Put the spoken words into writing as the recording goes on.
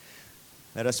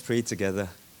Let us pray together.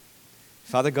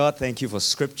 Father God, thank you for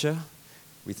Scripture.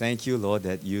 We thank you, Lord,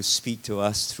 that you speak to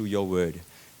us through your word.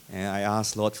 And I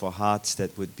ask, Lord, for hearts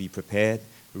that would be prepared,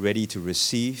 ready to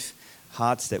receive,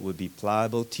 hearts that would be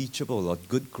pliable, teachable, Lord,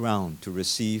 good ground to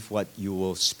receive what you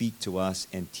will speak to us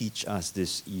and teach us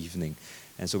this evening.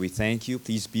 And so we thank you.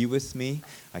 Please be with me.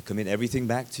 I commit everything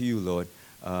back to you, Lord.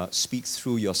 Speak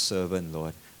through your servant,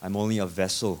 Lord. I'm only a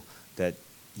vessel that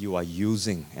you are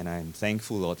using, and I'm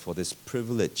thankful, Lord, for this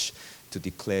privilege to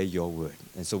declare your word.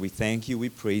 And so we thank you, we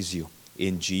praise you.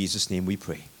 In Jesus' name we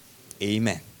pray.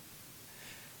 Amen.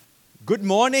 Good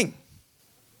morning.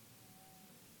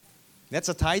 That's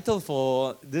a title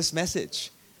for this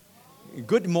message.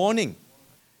 Good morning.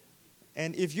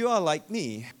 And if you are like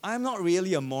me, I'm not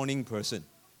really a morning person.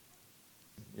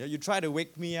 You try to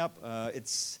wake me up,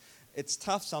 it's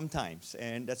tough sometimes,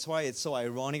 and that's why it's so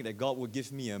ironic that God would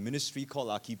give me a ministry called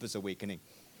Our Keeper's Awakening.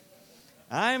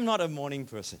 I'm not a morning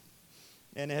person.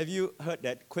 And have you heard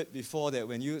that quip before, that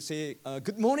when you say,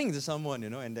 good morning to someone,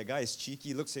 and the guy is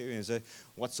cheeky, looks at you and says,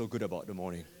 what's so good about the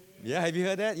morning? Yeah, have you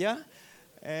heard that? Yeah?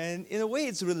 And in a way,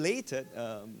 it's related,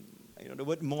 the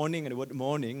word morning and the word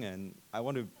morning, and I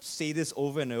want to say this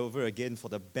over and over again for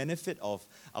the benefit of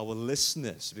our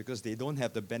listeners, because they don't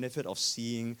have the benefit of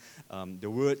seeing the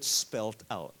word spelled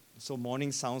out. So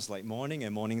morning sounds like morning,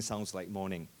 and morning sounds like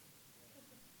morning.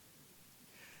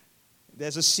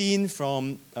 There's a scene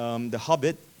from The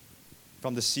Hobbit,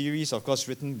 from the series, of course,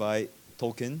 written by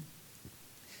Tolkien.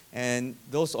 And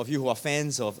those of you who are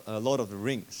fans of Lord of the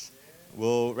Rings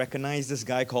will recognize this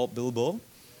guy called Bilbo,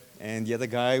 and the other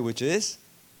guy, which is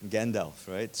Gandalf,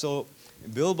 right? So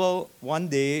Bilbo one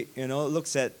day,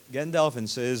 looks at Gandalf and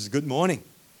says, good morning.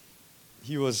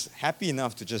 He was happy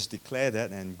enough to just declare that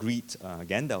and greet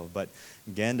Gandalf, but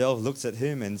Gandalf looks at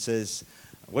him and says,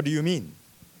 what do you mean?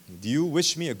 Do you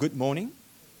wish me a good morning?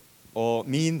 Or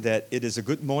mean that it is a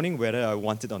good morning whether I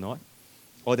want it or not?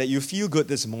 Or that you feel good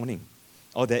this morning?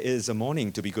 Or that it is a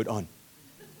morning to be good on?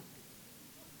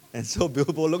 And so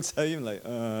Bilbo looks at him like,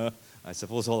 I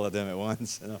suppose all of them at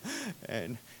once.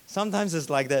 And sometimes it's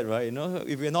like that, right?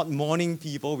 If we're not morning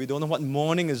people, we don't know what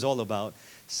morning is all about.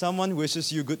 Someone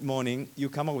wishes you good morning, you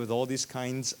come up with all these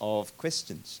kinds of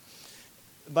questions.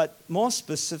 But more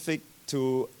specific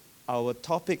to our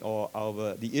topic or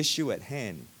the issue at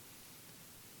hand,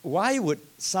 why would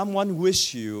someone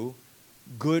wish you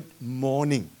good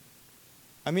morning?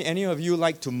 I mean, any of you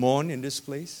like to mourn in this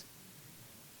place?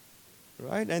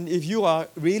 Right? And if you are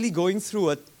really going through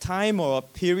a time or a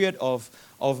period of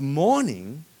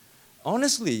mourning,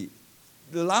 honestly,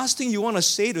 the last thing you want to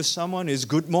say to someone is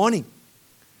good morning.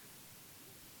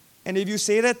 And if you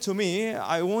say that to me,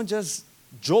 I won't just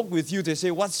joke with you to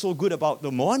say, what's so good about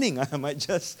the morning? I might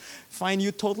just find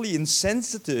you totally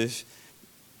insensitive.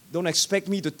 Don't expect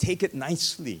me to take it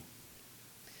nicely.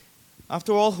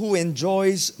 After all, who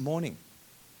enjoys morning?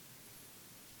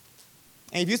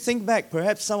 And if you think back,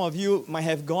 perhaps some of you might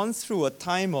have gone through a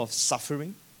time of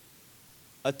suffering,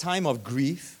 a time of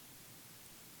grief,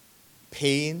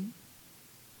 pain,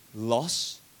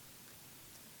 loss.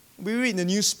 We read in the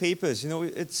newspapers,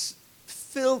 it's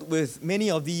filled with many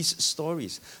of these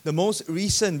stories. The most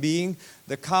recent being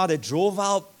the car that drove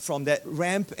out from that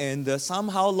ramp and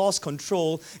somehow lost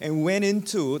control and went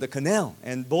into the canal.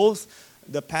 And both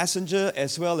the passenger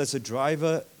as well as the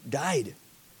driver died.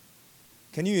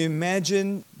 Can you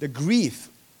imagine the grief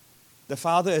the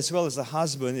father as well as the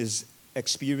husband is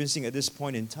experiencing at this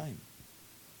point in time?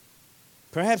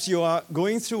 Perhaps you are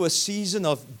going through a season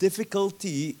of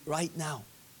difficulty right now.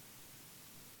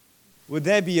 Would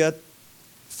there be a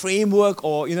framework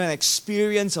or an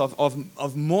experience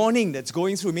of mourning that's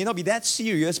going through? It may not be that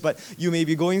serious, but you may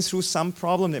be going through some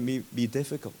problem that may be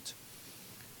difficult.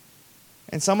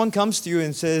 And someone comes to you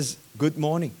and says, good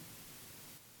morning.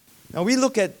 Now we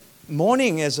look at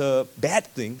mourning as a bad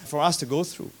thing for us to go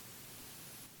through.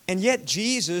 And yet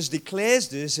Jesus declares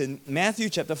this in Matthew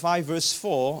chapter 5 verse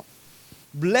 4,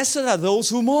 blessed are those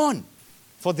who mourn,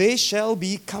 for they shall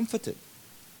be comforted.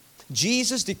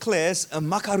 Jesus declares a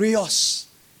makarios.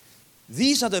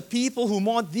 These are the people who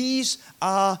mourn. These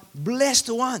are blessed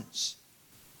ones.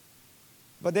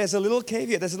 But there's a little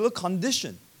caveat, there's a little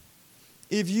condition.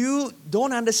 If you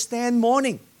don't understand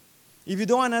mourning, if you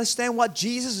don't understand what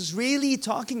Jesus is really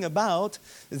talking about,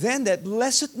 then that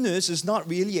blessedness is not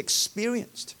really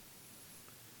experienced.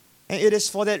 And it is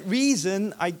for that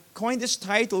reason I coined this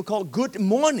title called Good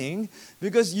Morning,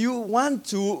 because you want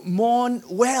to mourn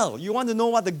well. You want to know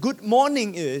what the good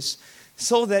morning is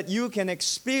so that you can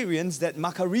experience that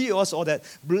makarios or that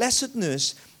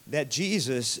blessedness that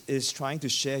Jesus is trying to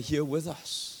share here with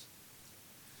us.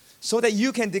 So that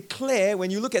you can declare,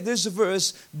 when you look at this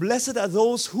verse, blessed are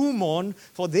those who mourn,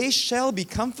 for they shall be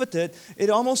comforted. It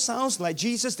almost sounds like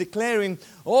Jesus declaring,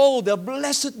 oh, the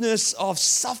blessedness of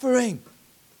suffering.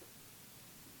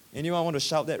 Anyone want to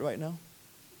shout that right now?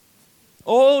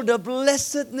 Oh, the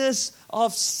blessedness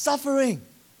of suffering.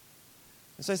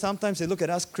 That's why sometimes they look at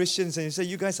us Christians and they say,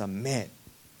 you guys are mad.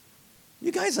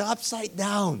 You guys are upside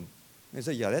down. They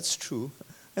say, yeah, that's true.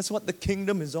 That's what the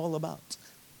kingdom is all about.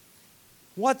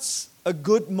 What's a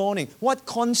good morning? What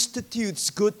constitutes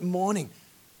good morning?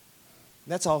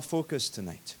 That's our focus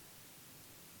tonight.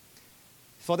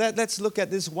 For that, let's look at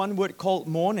this one word called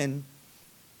mourn and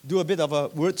do a bit of a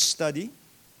word study.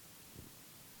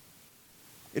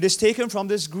 It is taken from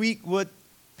this Greek word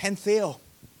pantheo.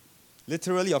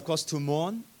 Literally, of course, to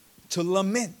mourn, to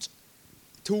lament,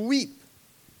 to weep,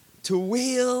 to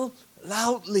wail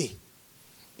loudly.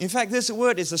 In fact, this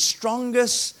word is the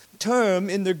strongest term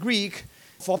in the Greek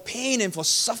for pain and for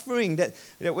suffering. That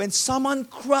when someone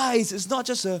cries, it's not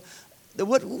just the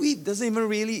word weep doesn't even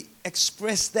really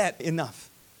express that enough.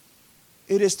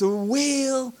 It is to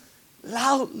wail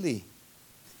loudly.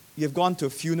 You've gone to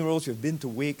funerals, you've been to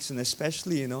wakes, and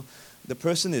especially, the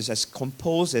person is as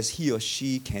composed as he or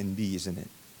she can be, isn't it?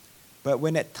 But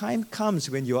when that time comes,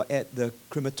 when you're at the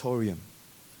crematorium,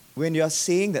 when you're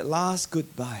saying that last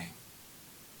goodbye,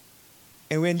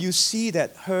 and when you see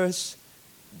that hearse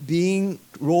being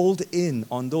rolled in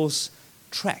on those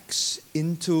tracks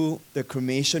into the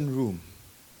cremation room,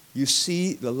 you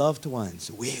see the loved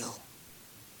ones wail.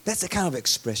 That's the kind of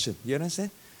expression, you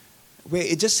understand? Where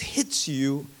it just hits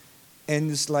you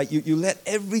and it's like you let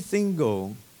everything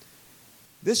go.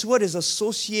 This word is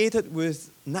associated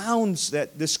with nouns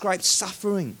that describe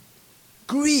suffering,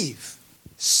 grief,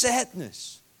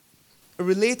 sadness. A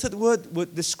related word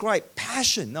would describe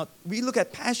passion. Now, we look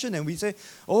at passion and we say,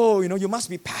 oh, you must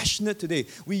be passionate today.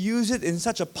 We use it in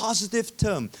such a positive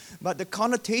term. But the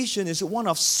connotation is one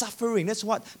of suffering. That's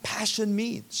what passion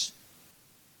means.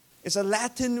 It's a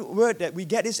Latin word that we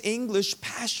get is English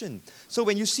passion. So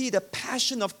when you see the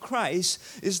passion of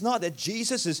Christ, it's not that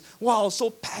Jesus is, wow,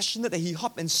 so passionate that he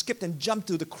hopped and skipped and jumped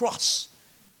to the cross.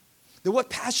 The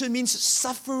word passion means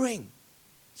suffering.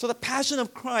 So the passion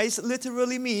of Christ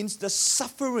literally means the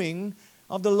suffering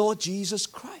of the Lord Jesus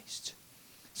Christ.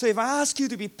 So if I ask you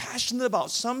to be passionate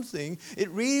about something, it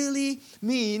really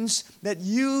means that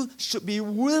you should be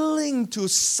willing to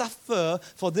suffer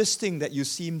for this thing that you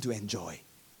seem to enjoy.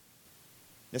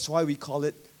 That's why we call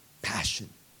it passion.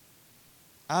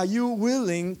 Are you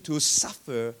willing to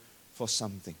suffer for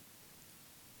something?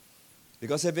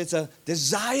 Because if it's a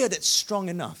desire that's strong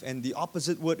enough, and the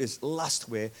opposite word is lust,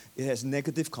 where it has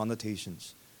negative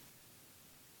connotations.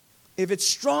 If it's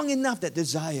strong enough, that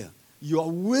desire, you are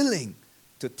willing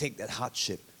to take that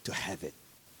hardship to have it.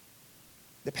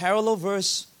 The parallel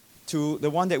verse to the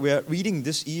one that we are reading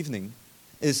this evening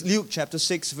is Luke chapter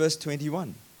 6, verse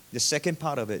 21. The second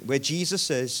part of it, where Jesus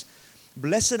says,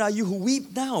 blessed are you who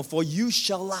weep now, for you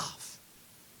shall laugh.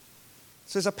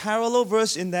 So it's a parallel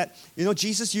verse in that,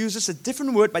 Jesus uses a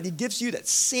different word, but he gives you that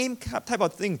same type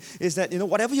of thing. Is that,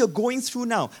 whatever you're going through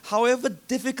now, however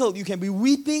difficult, you can be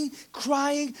weeping,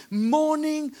 crying,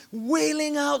 mourning,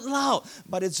 wailing out loud.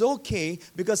 But it's okay,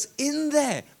 because in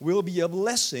there will be a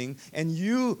blessing, and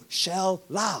you shall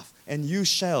laugh, and you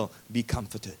shall be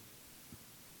comforted.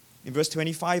 In verse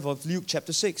 25 of Luke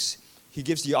chapter 6, he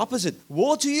gives the opposite.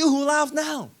 Woe to you who laugh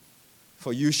now,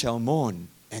 for you shall mourn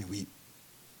and weep.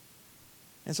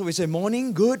 And so we say,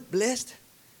 mourning, good, blessed.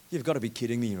 You've got to be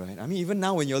kidding me, right? I mean, even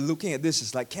now when you're looking at this,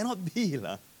 it's like, cannot be.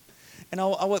 And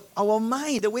our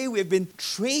mind, the way we've been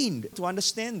trained to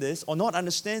understand this or not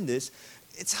understand this,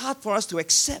 it's hard for us to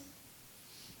accept.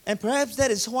 And perhaps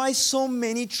that is why so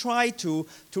many try to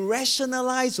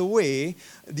rationalize away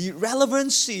the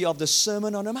relevancy of the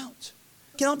Sermon on the Mount.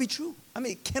 It cannot be true. I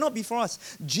mean, it cannot be for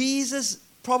us. Jesus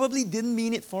probably didn't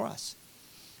mean it for us.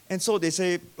 And so they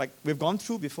say, like we've gone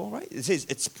through before, right? It says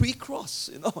it's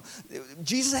pre-cross.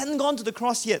 Jesus hadn't gone to the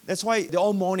cross yet. That's why they're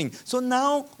all mourning. So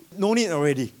now, no need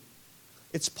already.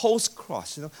 It's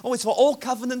post-cross. Oh, it's for all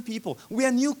covenant people. We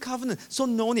are new covenant, so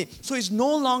no need. So it's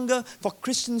no longer for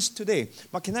Christians today.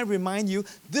 But can I remind you,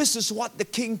 this is what the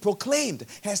King proclaimed.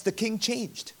 Has the King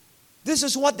changed? This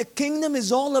is what the kingdom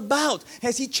is all about.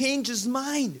 Has he changed his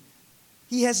mind?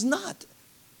 He has not.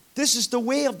 This is the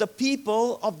way of the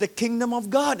people of the kingdom of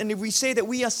God. And if we say that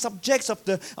we are subjects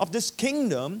of this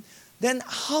kingdom, then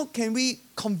how can we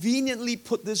conveniently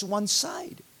put this one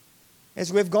side?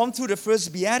 As we've gone through the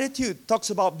first beatitude,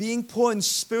 talks about being poor in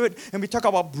spirit, and we talk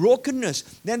about brokenness.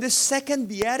 Then the second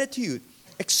beatitude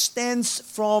extends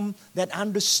from that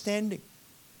understanding.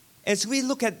 As we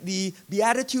look at the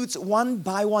Beatitudes one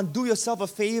by one, do yourself a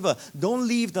favor. Don't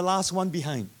leave the last one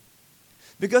behind.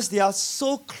 Because they are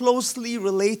so closely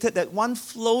related that one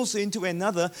flows into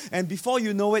another, and before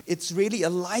you know it, it's really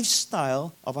a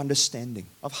lifestyle of understanding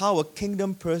of how a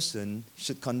kingdom person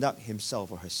should conduct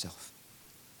himself or herself.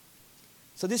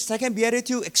 So this second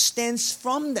beatitude extends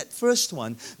from that first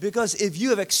one, because if you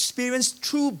have experienced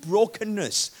true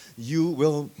brokenness, you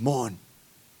will mourn.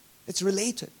 It's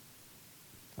related.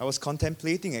 I was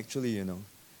contemplating actually, you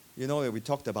know that we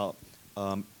talked about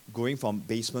going from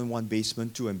basement 1,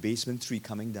 basement 2, and basement 3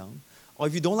 coming down. Or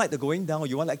if you don't like the going down, or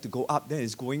you want like to go up, then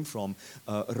it's going from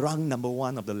rung number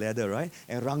 1 of the ladder, right?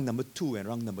 And rung number 2 and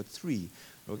rung number 3.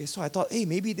 Okay, so I thought, hey,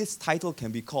 maybe this title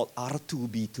can be called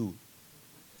R2B2.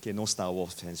 Okay, no Star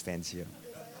Wars fans here.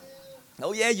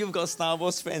 Oh yeah, you've got Star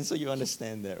Wars fans, so you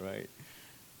understand that, right?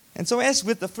 And so as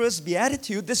with the first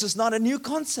beatitude, this is not a new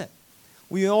concept.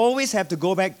 We always have to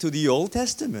go back to the Old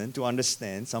Testament to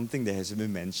understand something that has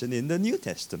been mentioned in the New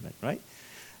Testament, right?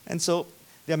 And so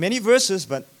there are many verses,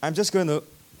 but I'm just going to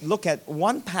look at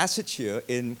one passage here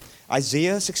in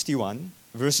Isaiah 61,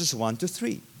 verses 1 to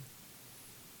 3.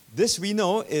 This we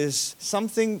know is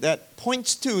something that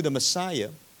points to the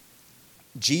Messiah.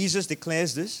 Jesus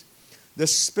declares this: "The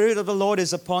Spirit of the Lord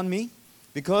is upon me,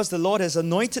 because the Lord has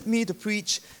anointed me to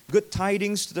preach good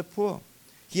tidings to the poor.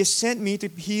 He has sent me to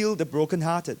heal the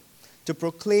brokenhearted, to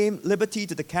proclaim liberty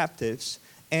to the captives,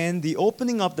 and the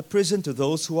opening of the prison to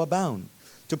those who are bound,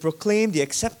 to proclaim the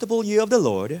acceptable year of the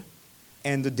Lord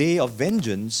and the day of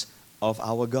vengeance of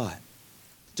our God,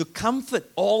 to comfort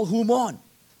all who mourn,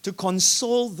 to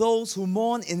console those who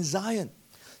mourn in Zion,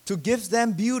 to give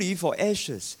them beauty for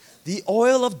ashes, the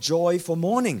oil of joy for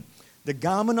mourning, the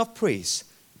garment of praise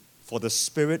for the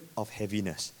spirit of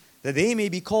heaviness, that they may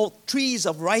be called trees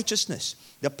of righteousness,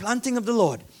 the planting of the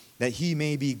Lord, that he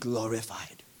may be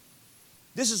glorified."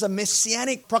 This is a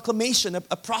messianic proclamation, a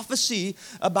prophecy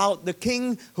about the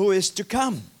king who is to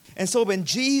come. And so when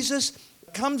Jesus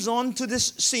comes on to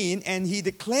this scene and he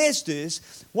declares this,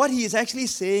 what he is actually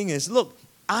saying is, look,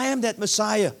 I am that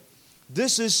Messiah.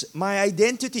 This is my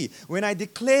identity. When I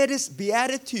declare this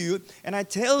beatitude and I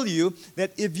tell you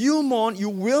that if you mourn, you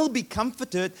will be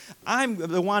comforted, I'm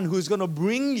the one who's going to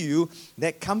bring you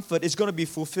that comfort. It's going to be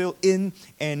fulfilled in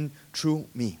and through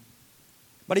me.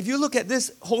 But if you look at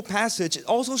this whole passage, it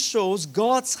also shows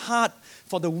God's heart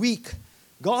for the weak,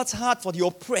 God's heart for the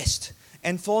oppressed,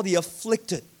 and for the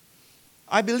afflicted.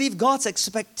 I believe God's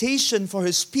expectation for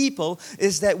His people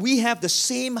is that we have the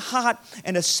same heart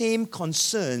and the same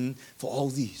concern for all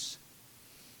these.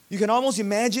 You can almost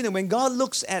imagine that when God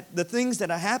looks at the things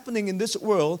that are happening in this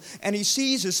world and He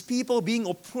sees His people being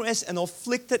oppressed and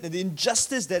afflicted and the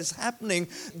injustice that is happening,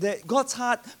 that God's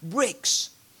heart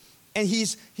breaks. And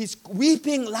He's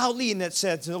weeping loudly in that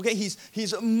sense. Okay?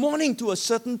 He's mourning to a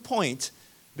certain point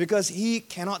because He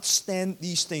cannot stand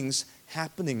these things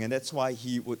happening, and that's why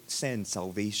He would send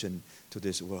salvation to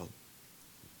this world.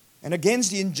 And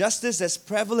against the injustice that's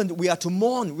prevalent, we are to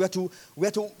mourn, we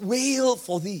are to wail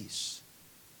for these.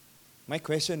 My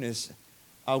question is,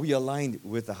 are we aligned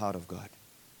with the heart of God?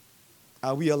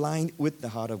 Are we aligned with the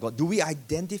heart of God? Do we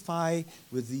identify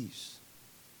with these?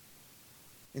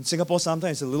 In Singapore,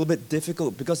 sometimes it's a little bit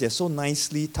difficult because they're so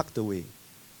nicely tucked away.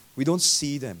 We don't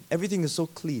see them. Everything is so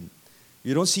clean.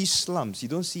 You don't see slums. You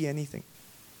don't see anything.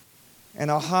 And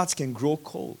our hearts can grow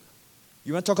cold.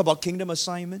 You want to talk about kingdom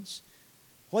assignments?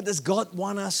 What does God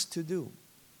want us to do?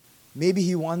 Maybe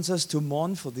He wants us to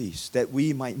mourn for these, that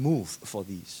we might move for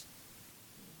these.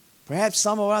 Perhaps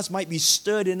some of us might be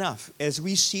stirred enough as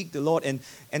we seek the Lord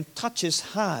and touch His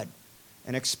heart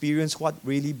and experience what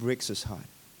really breaks His heart.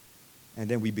 And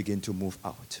then we begin to move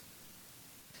out.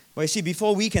 But you see,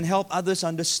 before we can help others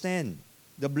understand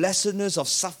the blessedness of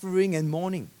suffering and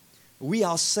mourning, we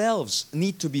ourselves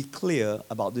need to be clear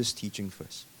about this teaching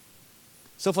first.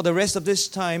 So for the rest of this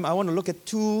time, I want to look at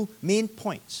two main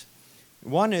points.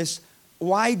 One is,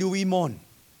 why do we mourn?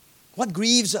 What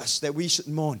grieves us that we should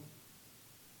mourn?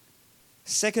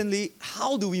 Secondly,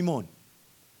 how do we mourn?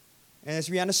 And as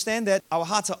we understand that, our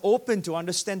hearts are open to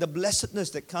understand the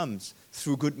blessedness that comes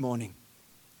through good mourning.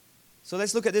 So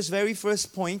let's look at this very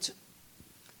first point.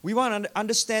 We want to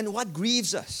understand what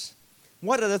grieves us.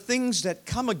 What are the things that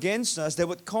come against us that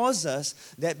would cause us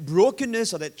that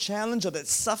brokenness or that challenge or that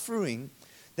suffering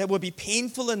that would be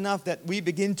painful enough that we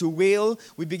begin to wail,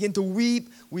 we begin to weep,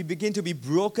 we begin to be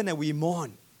broken and we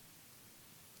mourn.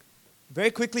 Very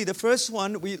quickly, the first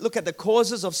one, we look at the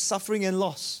causes of suffering and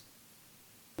loss.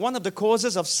 One of the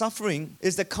causes of suffering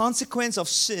is the consequence of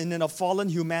sin and of fallen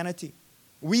humanity.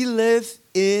 We live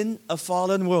in a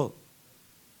fallen world.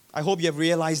 I hope you have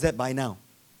realized that by now.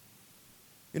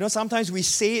 Sometimes we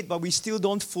say it, but we still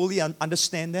don't fully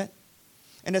understand that.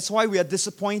 And that's why we are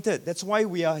disappointed. That's why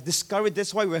we are discouraged.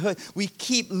 That's why we're hurt. We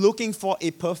keep looking for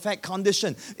a perfect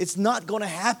condition. It's not going to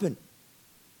happen.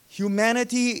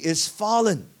 Humanity is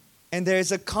fallen, and there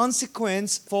is a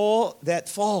consequence for that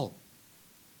fall.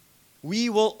 We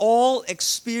will all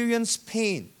experience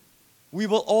pain. We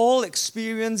will all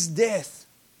experience death.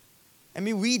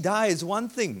 We die is one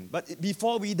thing, but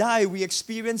before we die, we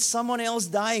experience someone else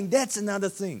dying. That's another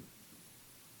thing.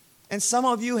 And some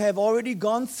of you have already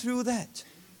gone through that.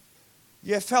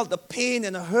 You have felt the pain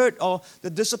and the hurt or the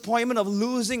disappointment of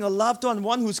losing a loved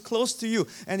one who's close to you.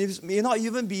 And it may not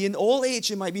even be in old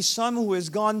age. It might be someone who has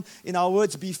gone, in our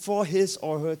words, before his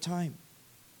or her time.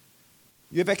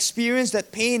 You have experienced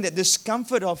that pain, that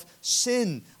discomfort of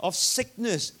sin, of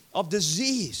sickness, of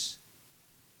disease.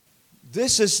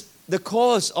 This is the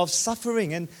cause of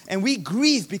suffering, and we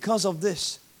grieve because of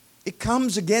this. It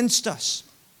comes against us.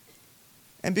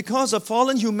 And because of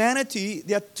fallen humanity,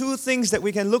 there are two things that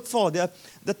we can look for. There are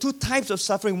the two types of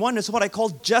suffering. One is what I call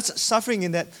just suffering,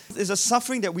 in that it's a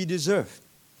suffering that we deserve.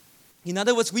 In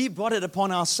other words, we brought it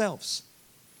upon ourselves.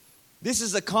 This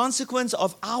is a consequence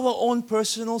of our own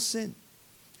personal sin,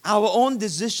 our own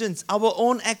decisions, our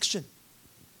own action.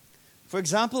 For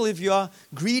example, if you are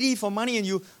greedy for money and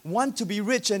you want to be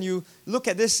rich and you look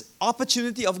at this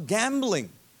opportunity of gambling,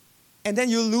 and then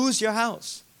you lose your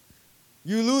house,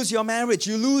 you lose your marriage,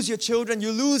 you lose your children,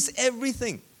 you lose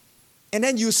everything, and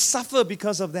then you suffer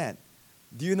because of that.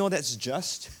 Do you know that's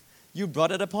just? You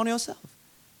brought it upon yourself.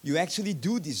 You actually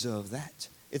do deserve that.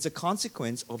 It's a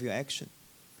consequence of your action.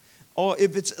 Or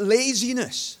if it's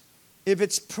laziness, if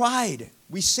it's pride,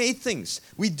 we say things,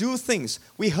 we do things,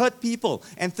 we hurt people,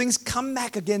 and things come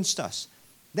back against us.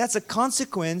 That's a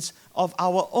consequence of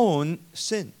our own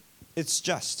sin. It's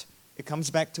just. It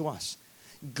comes back to us.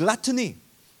 Gluttony.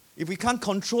 If we can't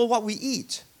control what we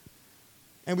eat,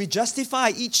 and we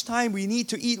justify each time we need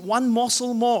to eat one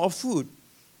morsel more of food,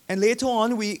 and later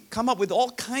on we come up with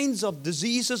all kinds of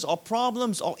diseases or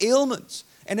problems or ailments,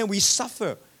 and then we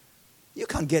suffer. You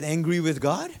can't get angry with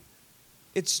God.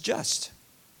 It's just.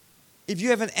 If you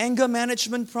have an anger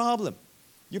management problem,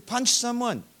 you punch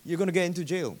someone, you're going to get into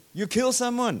jail. You kill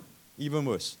someone, even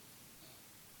worse.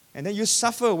 And then you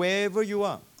suffer wherever you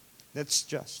are. That's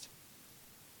just.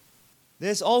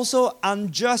 There's also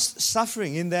unjust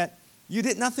suffering in that you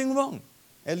did nothing wrong,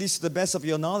 at least to the best of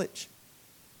your knowledge.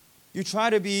 You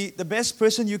try to be the best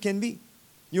person you can be.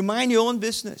 You mind your own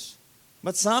business.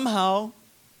 But somehow,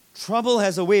 trouble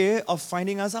has a way of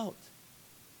finding us out.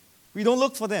 We don't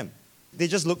look for them. They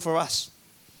just look for us.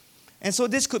 And so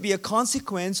this could be a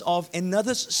consequence of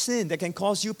another's sin that can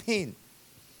cause you pain.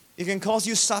 It can cause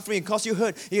you suffering, it can cause you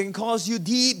hurt, it can cause you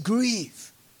deep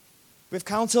grief. We've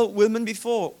counseled women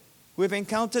before who have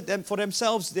encountered them for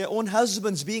themselves, their own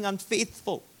husbands being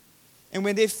unfaithful. And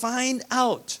when they find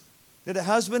out that the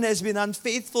husband has been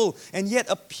unfaithful and yet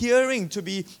appearing to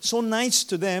be so nice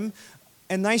to them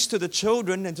and nice to the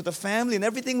children and to the family, and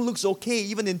everything looks okay,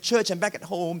 even in church and back at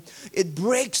home, it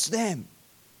breaks them.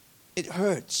 It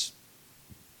hurts.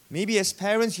 Maybe as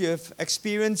parents you have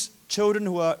experienced children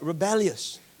who are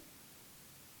rebellious.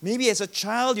 Maybe as a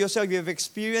child yourself you have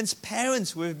experienced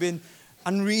parents who have been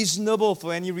unreasonable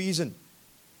for any reason.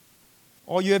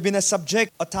 Or you have been a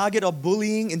target of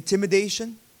bullying,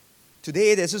 intimidation.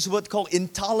 Today there's this word called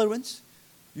intolerance.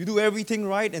 You do everything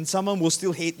right and someone will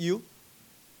still hate you.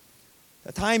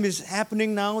 The time is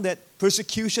happening now that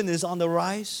persecution is on the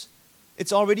rise.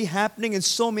 It's already happening in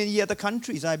so many other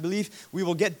countries. I believe we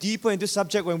will get deeper into this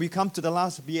subject when we come to the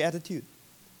last beatitude.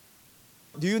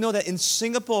 Do you know that in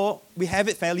Singapore, we have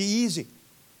it fairly easy.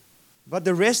 But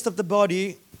the rest of the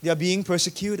body, they are being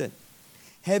persecuted.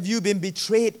 Have you been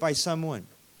betrayed by someone?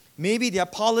 Maybe there are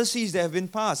policies that have been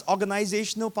passed,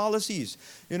 organizational policies.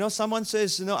 Someone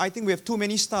says, I think we have too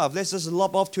many staff. Let's just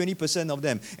lob off 20% of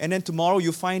them. And then tomorrow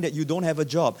you find that you don't have a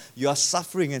job. You are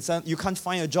suffering and you can't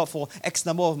find a job for X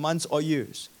number of months or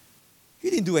years. You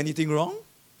didn't do anything wrong.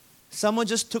 Someone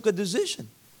just took a decision.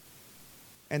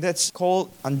 And that's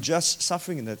called unjust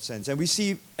suffering in that sense. And we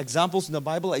see examples in the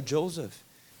Bible like Joseph.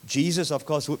 Jesus, of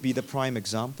course, would be the prime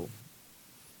example.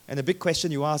 And the big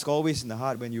question you ask always in the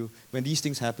heart when these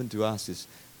things happen to us is,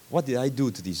 what did I do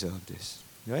to deserve this?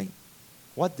 Right?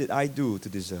 What did I do to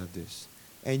deserve this?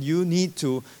 And you need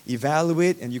to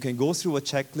evaluate, and you can go through a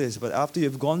checklist, but after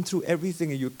you've gone through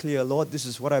everything and you're clear, Lord, this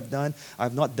is what I've done,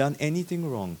 I've not done anything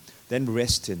wrong, then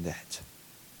rest in that.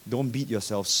 Don't beat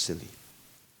yourself silly.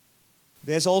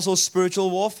 There's also spiritual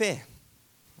warfare.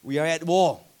 We are at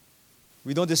war.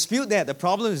 We don't dispute that. The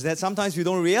problem is that sometimes we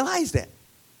don't realize that,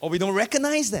 or we don't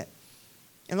recognize that.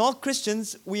 And all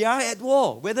Christians, we are at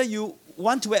war, whether you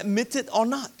want to admit it or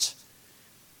not.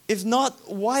 If not,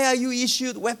 why are you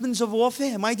issued weapons of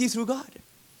warfare, mighty through God?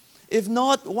 If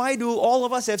not, why do all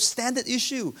of us have standard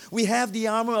issue? We have the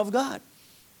armor of God.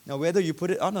 Now, whether you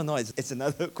put it on or not, it's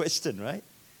another question, right?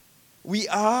 We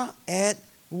are at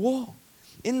war.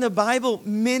 In the Bible,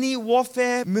 many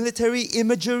warfare, military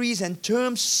imageries and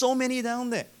terms, so many down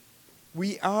there.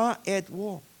 We are at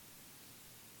war.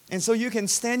 And so you can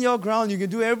stand your ground, you can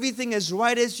do everything as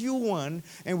right as you want,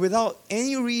 and without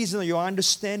any reason or your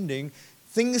understanding,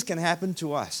 things can happen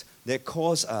to us that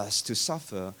cause us to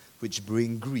suffer, which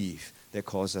bring grief, that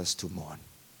cause us to mourn.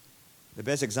 The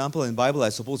best example in the Bible, I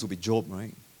suppose, would be Job,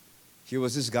 right? Here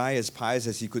was this guy as pious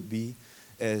as he could be,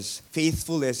 as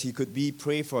faithful as he could be,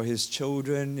 pray for his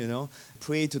children,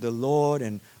 pray to the Lord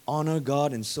and honor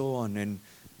God and so on. And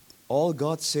all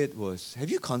God said was, have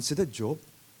you considered Job?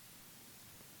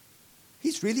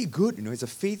 He's really good, he's a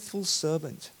faithful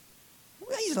servant.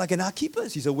 Well, he's like an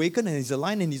Archippus. He's awakened and he's a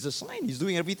lion and he's a sign. He's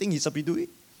doing everything he's supposed to do.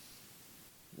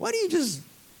 Why do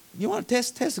you want to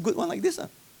test a good one like this? Huh?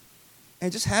 And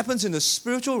it just happens in the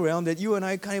spiritual realm that you and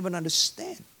I can't even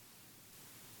understand.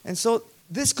 And so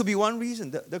this could be one reason,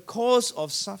 the cause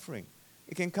of suffering.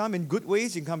 It can come in good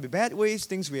ways, it can come in bad ways,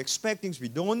 things we expect, things we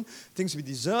don't, things we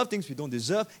deserve, things we don't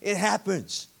deserve. It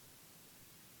happens.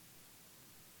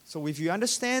 So if you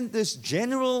understand this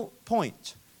general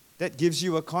point, that gives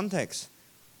you a context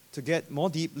to get more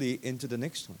deeply into the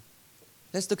next one.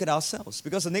 Let's look at ourselves,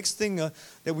 because the next thing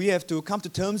that we have to come to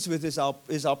terms with is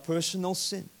our personal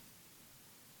sin.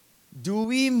 Do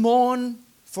we mourn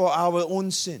for our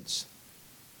own sins?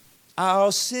 Are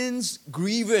our sins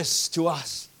grievous to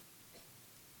us?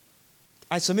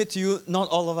 I submit to you, not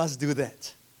all of us do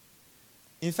that.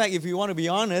 In fact, if we want to be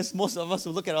honest, most of us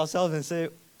will look at ourselves and say,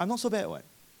 I'm not so bad, what?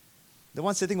 The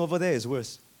one sitting over there is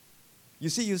worse. You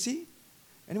see?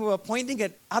 And we're pointing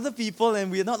at other people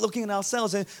and we're not looking at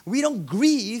ourselves, and we don't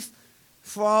grieve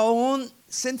for our own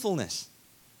sinfulness,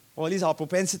 or at least our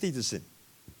propensity to sin.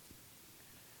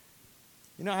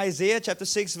 Isaiah chapter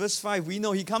 6 verse 5, we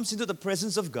know he comes into the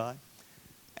presence of God,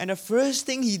 and the first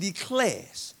thing he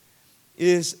declares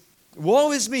is,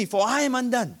 woe is me, for I am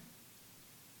undone.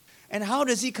 And how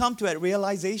does he come to that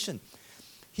realization?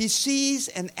 He sees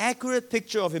an accurate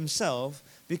picture of himself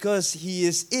because he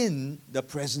is in the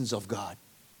presence of God.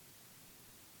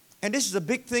 And this is a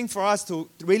big thing for us to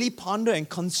really ponder and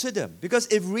consider. Because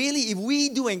if we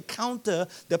do encounter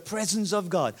the presence of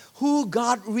God, who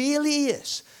God really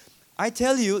is, I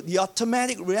tell you, the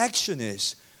automatic reaction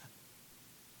is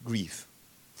grief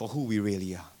for who we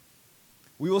really are.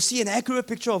 We will see an accurate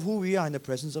picture of who we are in the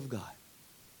presence of God.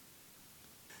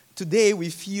 Today, we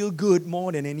feel good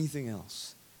more than anything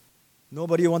else.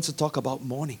 Nobody wants to talk about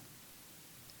mourning.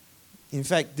 In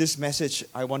fact, this message,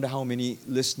 I wonder how many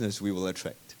listeners we will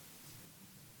attract.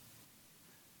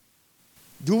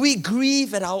 Do we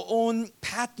grieve at our own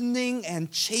patterning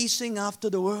and chasing after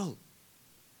the world?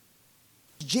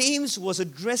 James was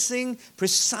addressing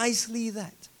precisely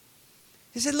that.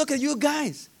 He said, look at you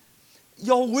guys.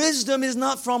 Your wisdom is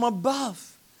not from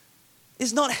above.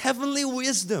 It's not heavenly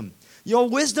wisdom. Your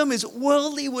wisdom is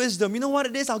worldly wisdom. You know what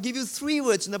it is? I'll give you 3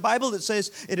 words in the Bible that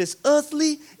says it is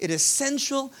earthly, it is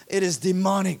sensual, it is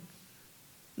demonic.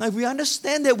 Now, if we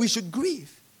understand that, we should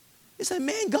grieve. It's like,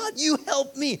 man, God, you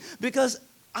help me, because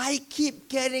I keep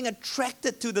getting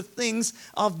attracted to the things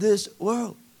of this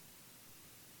world.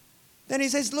 Then he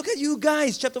says, look at you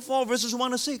guys, chapter 4, verses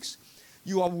 1 to 6.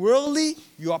 You are worldly,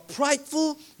 you are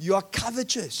prideful, you are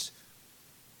covetous.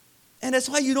 And that's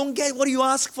why you don't get what you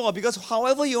ask for, because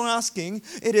however you're asking,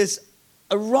 it is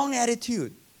a wrong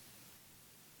attitude.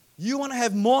 You want to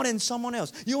have more than someone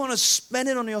else. You want to spend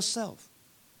it on yourself.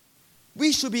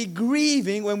 We should be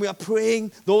grieving when we are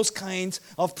praying those kinds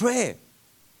of prayer.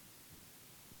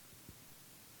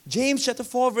 James chapter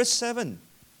 4 verse 7.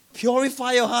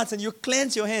 Purify your hearts and you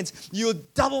cleanse your hands. You're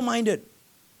double-minded.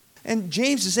 And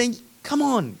James is saying, come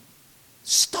on,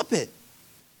 stop it.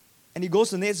 And he goes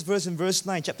to the next verse in verse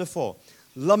 9, chapter 4.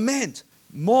 Lament,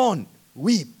 mourn,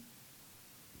 weep.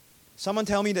 Someone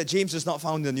tell me that James is not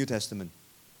found in the New Testament.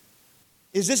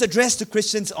 Is this addressed to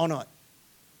Christians or not?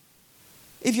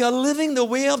 If you're living the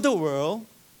way of the world,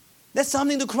 that's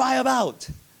something to cry about.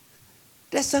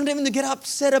 That's something to get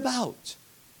upset about.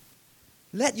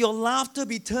 Let your laughter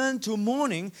be turned to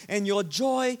mourning and your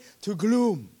joy to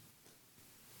gloom.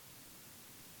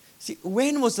 See,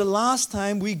 when was the last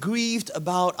time we grieved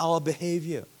about our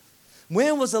behavior?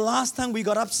 When was the last time we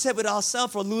got upset with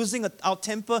ourselves for losing our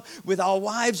temper with our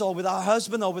wives or with our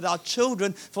husband or with our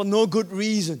children for no good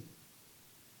reason?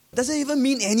 Does it even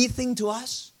mean anything to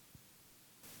us?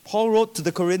 Paul wrote to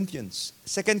the Corinthians,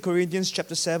 2 Corinthians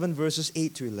chapter 7, verses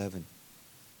 8 to 11.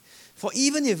 For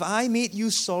even if I made you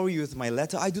sorry with my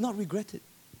letter, I do not regret it,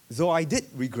 though I did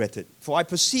regret it. For I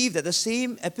perceive that the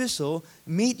same epistle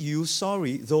made you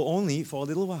sorry, though only for a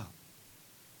little while.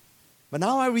 But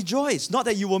now I rejoice, not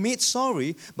that you were made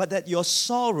sorry, but that your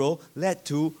sorrow led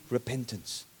to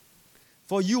repentance.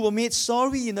 For you were made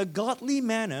sorry in a godly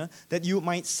manner, that you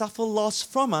might suffer loss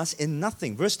from us in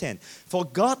nothing. Verse 10, for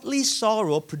godly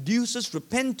sorrow produces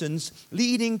repentance,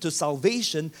 leading to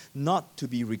salvation, not to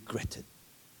be regretted.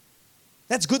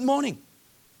 That's good mourning.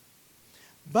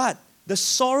 But the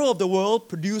sorrow of the world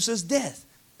produces death.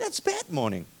 That's bad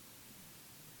mourning.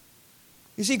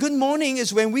 You see, good mourning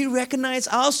is when we recognize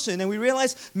our sin and we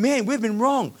realize, man, we've been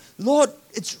wrong. Lord,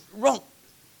 it's wrong.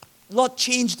 Lord,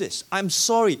 change this. I'm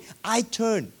sorry. I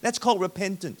turn. That's called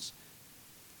repentance.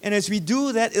 And as we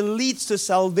do that, it leads to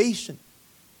salvation.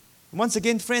 Once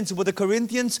again, friends, were the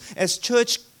Corinthians as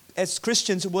church, as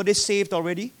Christians, were they saved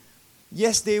already?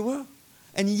 Yes, they were.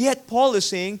 And yet Paul is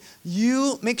saying,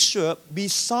 you make sure, be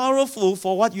sorrowful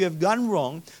for what you have done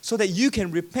wrong, so that you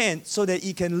can repent, so that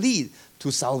it can lead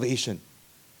to salvation.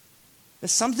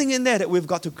 There's something in there that we've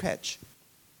got to catch.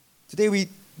 Today we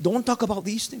don't talk about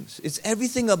these things. It's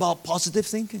everything about positive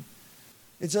thinking.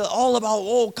 It's all about,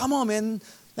 oh, come on, man,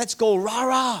 let's go,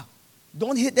 rah-rah.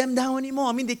 Don't hit them down anymore.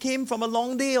 I mean, they came from a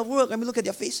long day of work. I mean, look at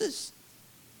their faces.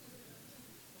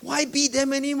 Why beat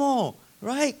them anymore?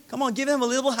 Right? Come on, give them a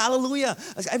little hallelujah.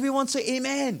 Everyone say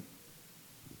amen.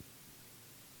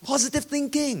 Positive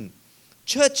thinking.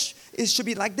 Church should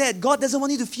be like that. God doesn't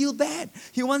want you to feel bad.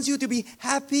 He wants you to be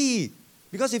happy.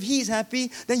 Because if He's happy,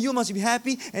 then you must be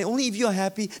happy. And only if you're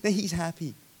happy, then He's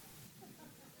happy.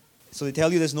 So they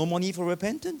tell you there's no more need for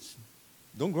repentance.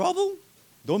 Don't grovel.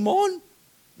 Don't mourn.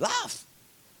 Laugh.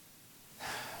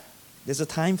 There's a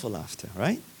time for laughter,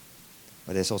 right?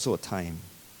 But there's also a time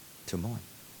to mourn.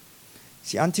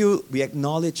 See, until we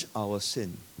acknowledge our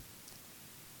sin,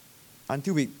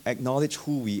 until we acknowledge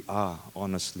who we are,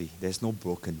 honestly, there's no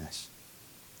brokenness.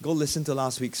 Go listen to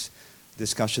last week's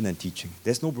discussion and teaching.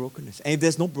 There's no brokenness. And if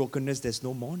there's no brokenness, there's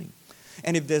no mourning.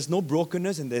 And if there's no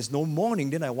brokenness and there's no mourning,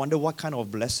 then I wonder what kind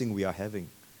of blessing we are having.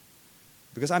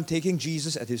 Because I'm taking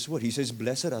Jesus at His word. He says,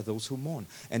 blessed are those who mourn,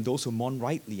 and those who mourn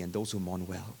rightly, and those who mourn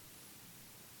well.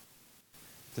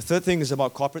 The third thing is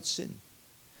about corporate sin.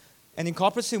 And in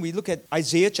corporate sin, we look at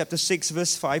Isaiah chapter 6,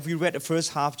 verse 5. We read the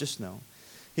first half just now.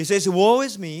 He says, woe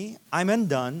is me, I'm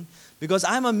undone, because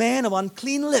I'm a man of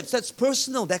unclean lips. That's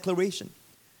personal declaration.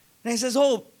 And he says,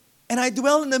 oh, and I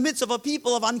dwell in the midst of a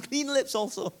people of unclean lips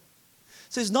also.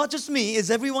 So it's not just me, it's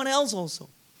everyone else also.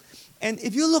 And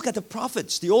if you look at the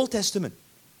prophets, the Old Testament,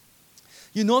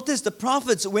 you notice the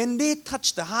prophets, when they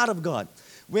touched the heart of God,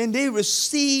 when they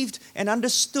received and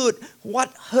understood what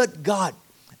hurt God,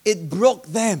 it broke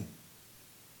them.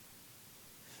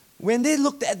 When they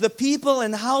looked at the people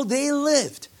and how they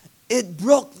lived, it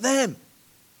broke them.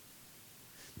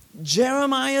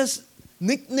 Jeremiah's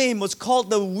nickname was called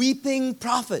the weeping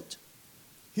prophet.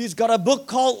 He's got a book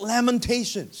called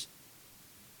Lamentations.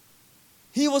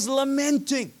 He was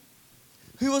lamenting.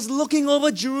 He was looking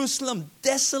over Jerusalem,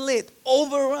 desolate,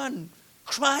 overrun,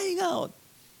 crying out.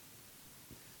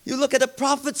 You look at the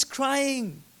prophets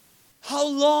crying. How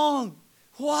long?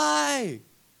 Why?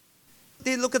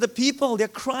 They look at the people, they're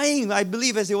crying, I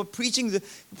believe, as they were preaching,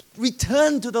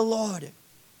 return to the Lord.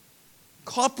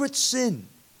 Corporate sin,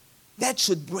 that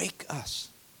should break us.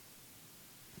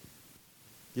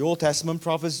 The Old Testament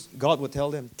prophets, God would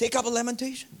tell them, take up a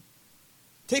lamentation.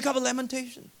 Take up a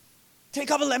lamentation.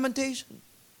 Take up a lamentation.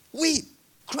 Weep,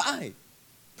 cry,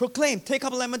 proclaim, take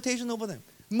up a lamentation over them.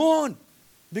 Mourn,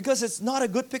 because it's not a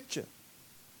good picture.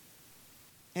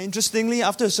 And interestingly,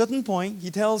 after a certain point, He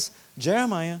tells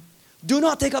Jeremiah, do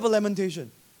not take up a lamentation.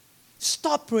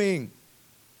 Stop praying.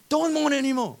 Don't mourn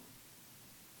anymore.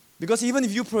 Because even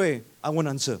if you pray, I won't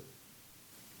answer.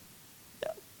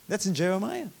 Yeah, that's in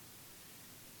Jeremiah.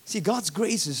 See, God's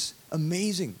grace is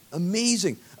amazing,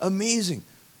 amazing, amazing.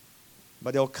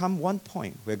 But there will come one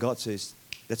point where God says,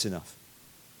 that's enough.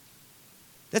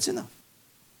 That's enough.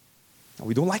 Now,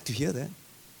 we don't like to hear that,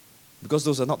 because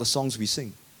those are not the songs we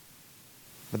sing.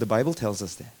 But the Bible tells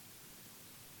us that.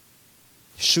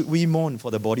 Should we mourn for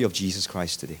the body of Jesus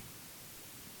Christ today?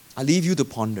 I leave you to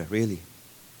ponder, really.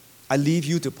 I leave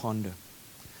you to ponder.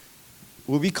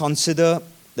 Will we consider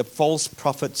the false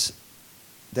prophets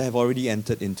that have already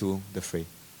entered into the fray?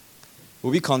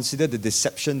 Will we consider the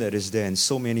deception that is there, and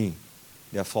so many,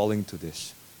 they are falling to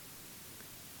this?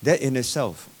 That in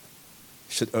itself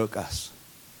should irk us.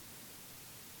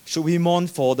 Should we mourn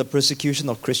for the persecution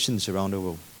of Christians around the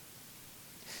world?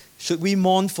 Should we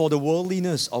mourn for the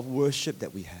worldliness of worship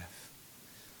that we have?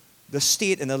 The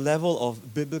state and the level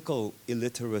of biblical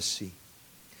illiteracy?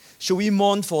 Should we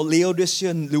mourn for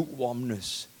Laodicean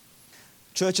lukewarmness?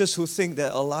 Churches who think they're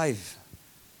alive,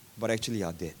 but actually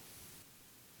are dead.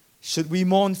 Should we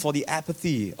mourn for the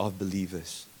apathy of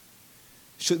believers?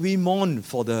 Should we mourn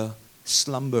for the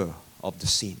slumber of the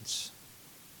saints?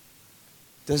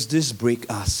 Does this break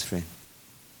us, friend?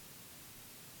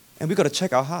 And we've got to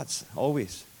check our hearts,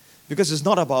 always. Because it's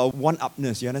not about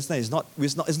one-upness, you understand?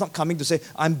 It's not coming to say,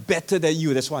 I'm better than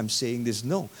you, that's why I'm saying this.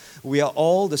 No, we are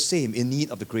all the same in need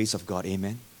of the grace of God,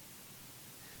 amen?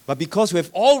 But because we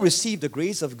have all received the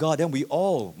grace of God, then we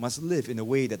all must live in a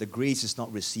way that the grace is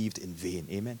not received in vain,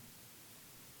 amen?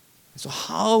 So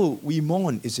how we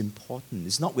mourn is important.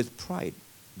 It's not with pride,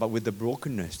 but with the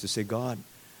brokenness to say, God,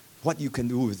 what you can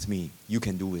do with me, you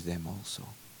can do with them also.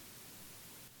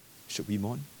 Should we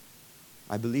mourn?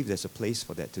 I believe there's a place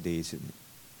for that today, isn't it?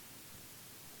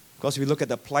 Because we look at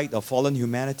the plight of fallen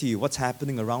humanity, what's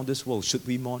happening around this world, should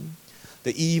we mourn?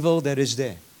 The evil that is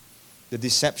there, the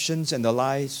deceptions and the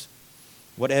lies,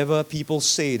 whatever people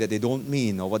say that they don't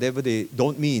mean, or whatever they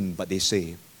don't mean but they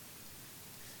say.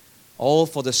 All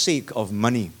for the sake of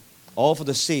money, all for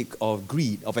the sake of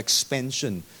greed, of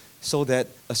expansion, so that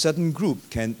a certain group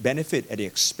can benefit at the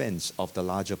expense of the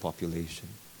larger population.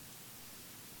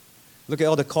 Look at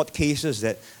all the court cases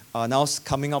that are now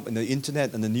coming up in the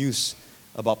internet and the news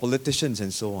about politicians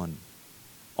and so on.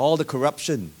 All the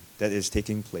corruption that is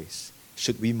taking place.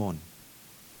 Should we mourn?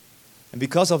 And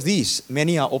because of these,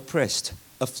 many are oppressed,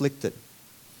 afflicted.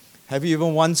 Have you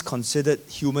even once considered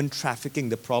human trafficking,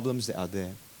 the problems that are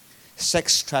there?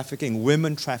 Sex trafficking,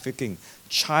 women trafficking,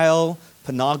 child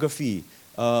pornography,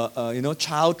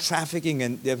 child trafficking,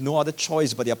 and they have no other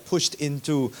choice but they are pushed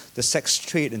into the sex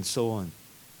trade and so on.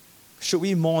 Should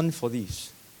we mourn for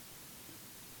these?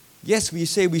 Yes, we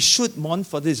say we should mourn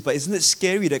for this, but isn't it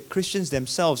scary that Christians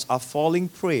themselves are falling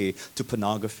prey to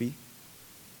pornography?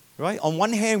 Right? On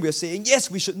one hand, we are saying, yes,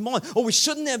 we should mourn. Oh, we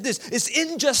shouldn't have this. It's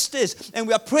injustice. And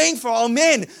we are praying for our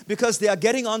men because they are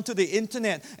getting onto the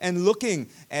internet and looking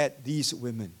at these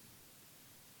women.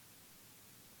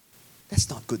 That's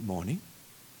not good mourning.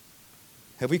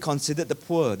 Have we considered the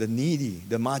poor, the needy,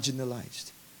 the marginalized?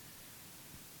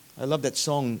 I love that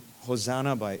song,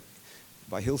 Hosanna by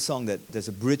Hillsong, that there's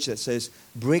a bridge that says,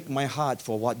 break my heart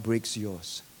for what breaks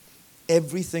yours.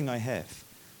 Everything I have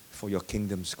for your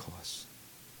kingdom's cause.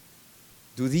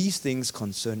 Do these things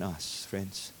concern us,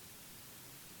 friends?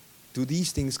 Do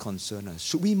these things concern us?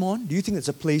 Should we mourn? Do you think there's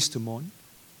a place to mourn?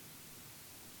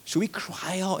 Should we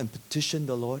cry out and petition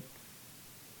the Lord?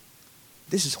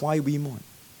 This is why we mourn.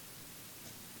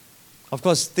 Of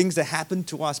course, things that happen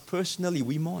to us personally,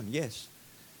 we mourn, yes.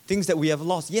 Things that we have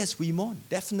lost, yes, we mourn,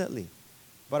 definitely.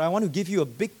 But I want to give you a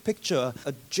big picture,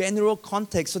 a general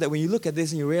context, so that when you look at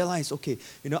this and you realize, okay,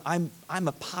 I'm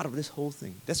a part of this whole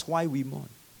thing. That's why we mourn.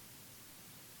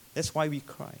 That's why we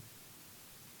cry.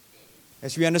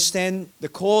 As we understand the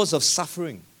cause of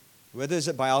suffering, whether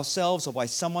it's by ourselves or by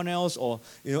someone else or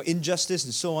injustice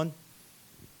and so on,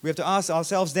 we have to ask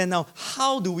ourselves then now,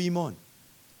 how do we mourn?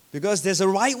 Because there's a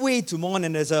right way to mourn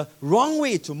and there's a wrong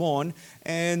way to mourn,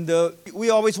 and we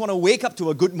always want to wake up to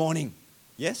a good morning.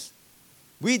 Yes?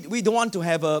 We don't want to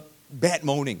have a bad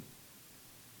morning.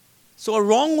 So a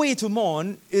wrong way to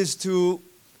mourn is to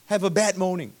have a bad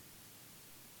morning.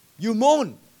 You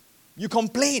moan, you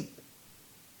complain,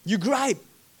 you gripe,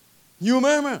 you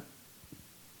murmur.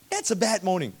 That's a bad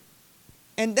morning.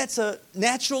 And that's a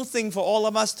natural thing for all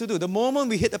of us to do. The moment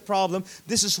we hit a problem,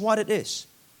 this is what it is.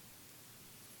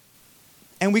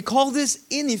 And we call this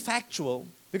ineffectual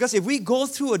because if we go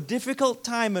through a difficult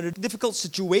time or a difficult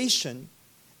situation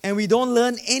and we don't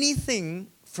learn anything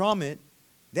from it,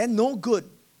 then no good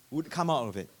would come out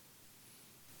of it.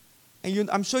 And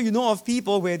I'm sure you know of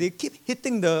people where they keep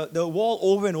hitting the wall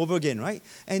over and over again, right?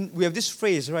 And we have this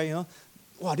phrase, right?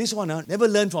 Wow, this one never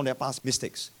learned from their past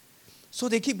mistakes. So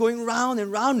they keep going round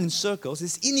and round in circles.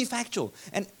 It's ineffectual.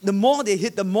 And the more they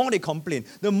hit, the more they complain.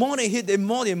 The more they hit, the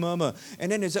more they murmur.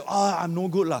 And then they say, I'm no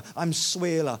good lah. I'm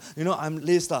sway lah. I'm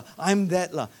this lah. I'm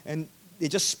that lah. And they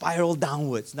just spiral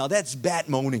downwards. Now that's bad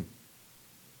moaning.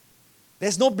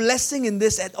 There's no blessing in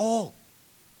this at all.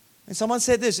 And someone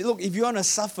said this, look, if you want to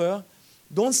suffer,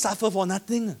 don't suffer for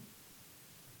nothing.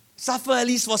 Suffer at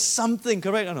least for something,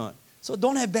 correct or not? So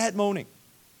don't have bad moaning.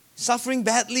 Suffering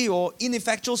badly or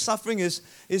ineffectual suffering is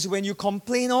when you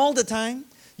complain all the time,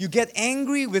 you get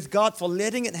angry with God for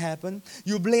letting it happen,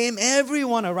 you blame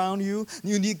everyone around you,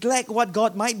 you neglect what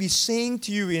God might be saying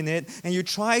to you in it, and you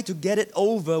try to get it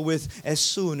over with as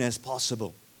soon as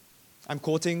possible. I'm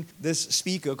quoting this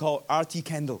speaker called R.T.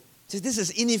 Kendall. This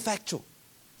is ineffectual.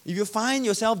 If you find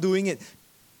yourself doing it,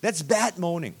 that's bad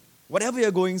mourning. Whatever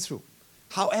you're going through,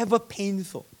 however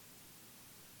painful.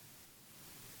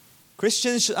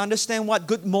 Christians should understand what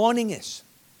good mourning is.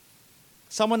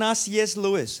 Someone asked C.S.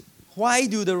 Lewis, why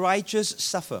do the righteous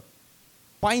suffer?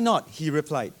 Why not? He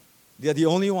replied, they are the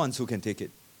only ones who can take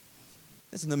it.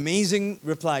 That's an amazing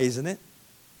reply, isn't it?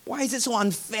 Why is it so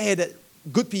unfair that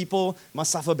good people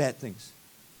must suffer bad things?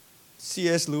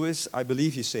 C.S. Lewis, I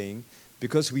believe he's saying,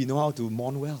 because we know how to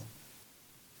mourn well.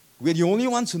 We're the only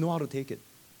ones who know how to take it.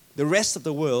 The rest of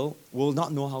the world will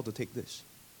not know how to take this.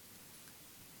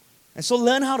 And so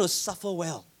learn how to suffer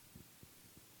well.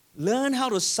 Learn how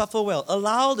to suffer well.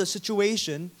 Allow the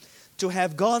situation to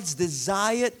have God's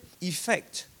desired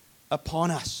effect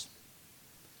upon us.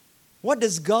 What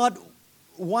does God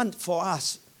want for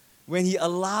us when He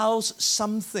allows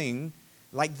something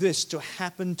like this to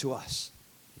happen to us,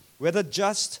 whether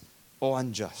just or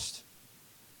unjust?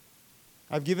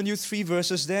 I've given you 3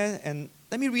 verses there, and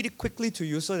let me read it quickly to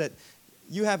you so that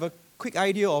you have a quick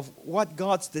idea of what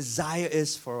God's desire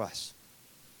is for us.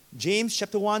 James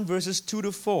chapter 1, verses 2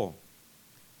 to 4.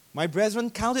 My brethren,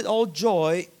 count it all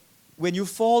joy when you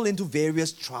fall into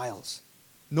various trials,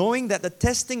 knowing that the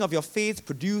testing of your faith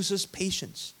produces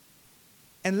patience.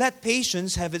 And let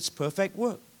patience have its perfect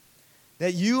work,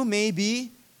 that you may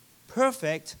be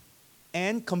perfect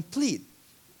and complete,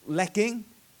 lacking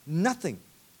nothing.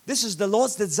 This is the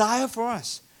Lord's desire for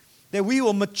us, that we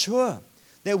will mature,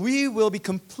 that we will be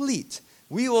complete,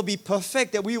 we will be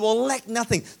perfect, that we will lack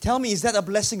nothing. Tell me, is that a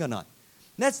blessing or not?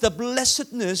 That's the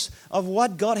blessedness of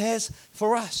what God has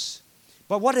for us.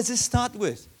 But what does it start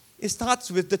with? It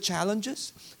starts with the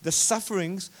challenges, the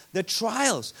sufferings, the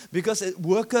trials, because it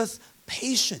worketh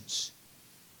patience.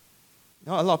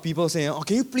 Now, a lot of people say, oh,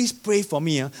 can you please pray for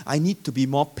me? I need to be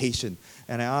more patient.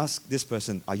 And I ask this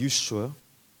person, are you sure?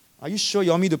 Are you sure you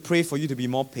want me to pray for you to be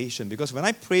more patient? Because when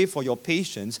I pray for your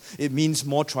patience, it means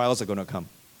more trials are going to come.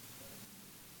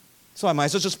 So I might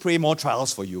as well just pray more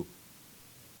trials for you.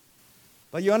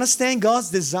 But you understand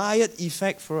God's desired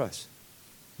effect for us,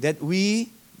 that we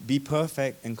be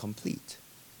perfect and complete.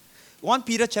 1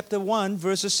 Peter chapter 1,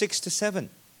 verses 6 to 7.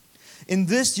 In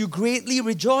this you greatly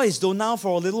rejoice, though now for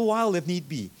a little while, if need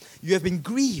be, you have been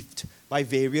grieved by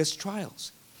various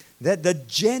trials, that the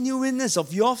genuineness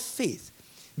of your faith,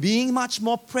 being much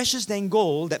more precious than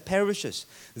gold that perishes,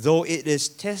 though it is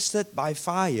tested by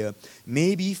fire,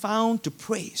 may be found to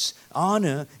praise,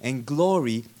 honor, and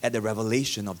glory at the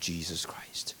revelation of Jesus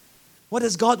Christ. What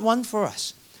does God want for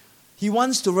us? He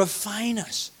wants to refine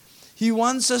us. He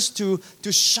wants us to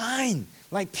shine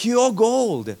like pure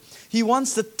gold. He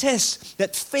wants to test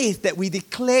that faith that we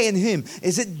declare in Him.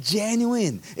 Is it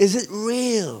genuine? Is it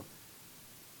real?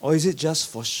 Or is it just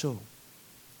for show?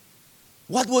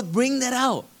 What would bring that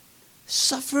out?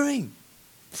 Suffering,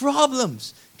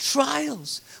 problems,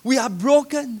 trials. We are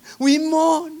broken. We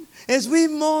mourn. As we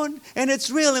mourn and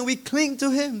it's real and we cling to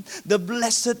Him, the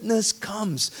blessedness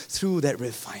comes through that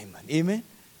refinement. Amen?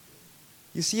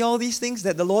 You see all these things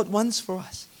that the Lord wants for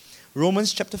us.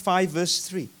 Romans chapter 5, verse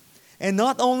 3. And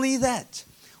not only that,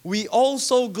 we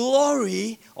also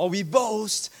glory or we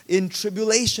boast in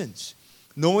tribulations,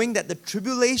 knowing that the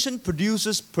tribulation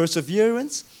produces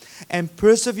perseverance, and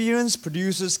perseverance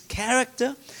produces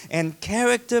character, and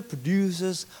character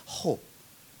produces hope.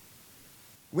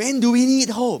 When do we need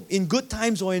hope? In good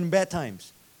times or in bad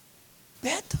times?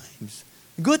 Bad times.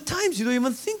 Good times, you don't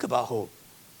even think about hope.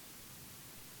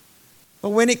 But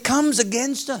when it comes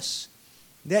against us,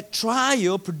 that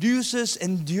trial produces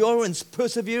endurance,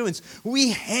 perseverance.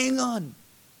 We hang on.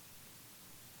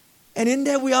 And in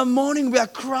there we are mourning, we are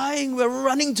crying, we are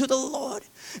running to the Lord.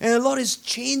 And the Lord is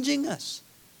changing us.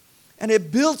 And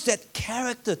it builds that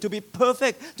character to be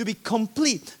perfect, to be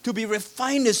complete, to be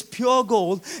refined as pure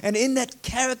gold. And in that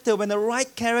character, when the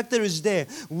right character is there,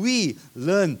 we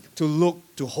learn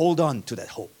to hold on to that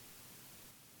hope.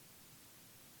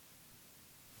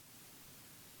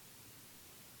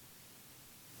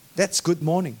 That's good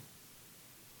mourning.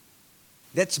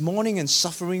 That's mourning and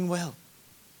suffering well.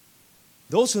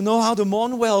 Those who know how to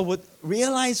mourn well would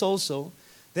realize also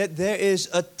that there is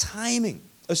a timing,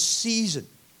 a season.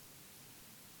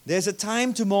 There's a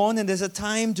time to mourn and there's a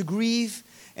time to grieve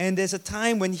and there's a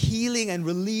time when healing and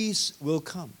release will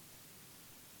come.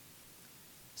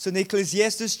 So in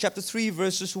Ecclesiastes chapter 3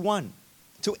 verses 1,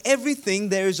 to everything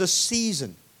there is a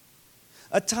season,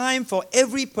 a time for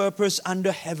every purpose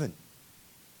under heaven.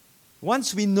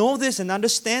 Once we know this and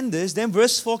understand this, then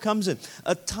verse 4 comes in.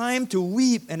 A time to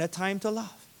weep and a time to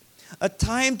laugh. A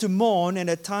time to mourn and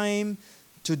a time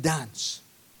to dance.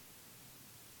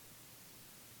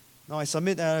 Now I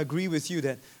submit and I agree with you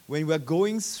that when we're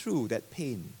going through that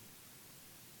pain,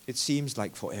 it seems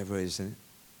like forever, isn't it?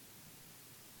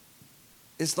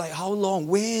 It's like, how long?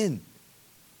 When?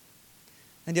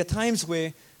 And there are times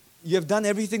where you have done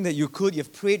everything that you could.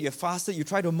 You've prayed, you've fasted, you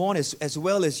try to mourn as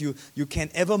well as you can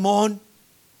ever mourn.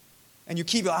 And you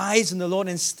keep your eyes on the Lord,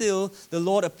 and still the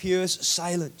Lord appears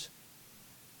silent.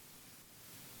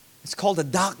 It's called the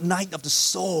dark night of the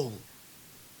soul.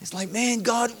 It's like, man,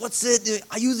 God, what's it?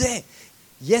 Are you there?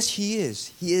 Yes, He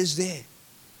is. He is there.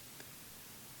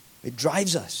 It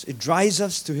drives us. It drives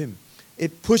us to Him.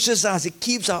 It pushes us. It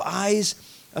keeps our eyes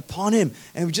upon Him.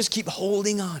 And we just keep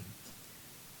holding on.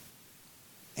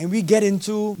 And we get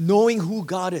into knowing who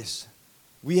God is.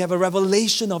 We have a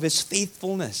revelation of His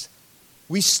faithfulness.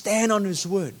 We stand on His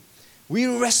word. We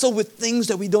wrestle with things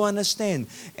that we don't understand.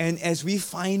 And as we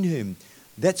find Him,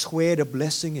 that's where the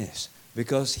blessing is.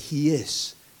 Because He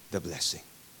is the blessing.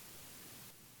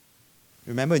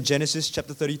 Remember in Genesis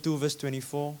chapter 32, verse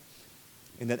 24,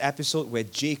 in that episode where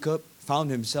Jacob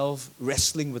found himself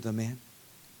wrestling with a man?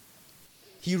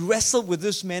 He wrestled with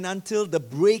this man until the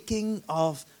breaking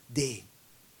of day.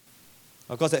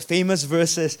 Of course, that famous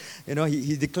verse says,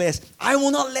 he declares, I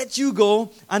will not let you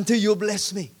go until you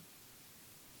bless me.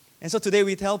 And so today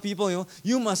we tell people,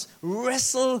 you must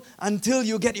wrestle until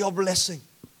you get your blessing.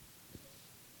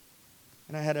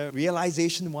 And I had a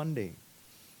realization one day.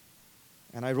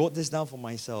 And I wrote this down for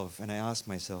myself, and I asked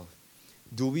myself,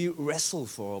 do we wrestle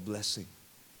for a blessing?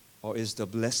 Or is the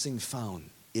blessing found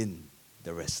in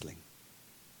the wrestling?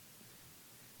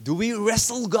 Do we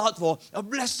wrestle God for a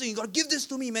blessing? You got to give this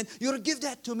to me, man. You got to give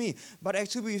that to me. But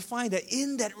actually we find that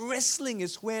in that wrestling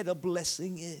is where the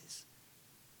blessing is.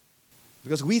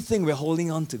 Because we think we're holding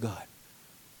on to God.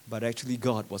 But actually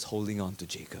God was holding on to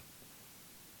Jacob.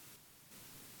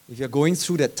 If you're going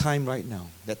through that time right now,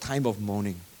 that time of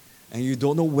mourning, and you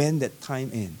don't know when that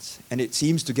time ends, and it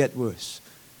seems to get worse,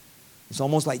 it's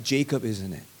almost like Jacob,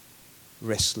 isn't it?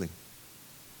 Wrestling.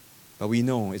 But we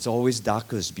know it's always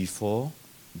darkest before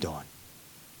dawn.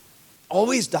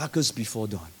 Always darkest before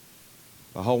dawn.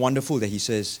 But how wonderful that He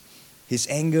says, His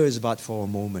anger is but for a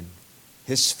moment.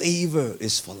 His favor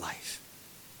is for life.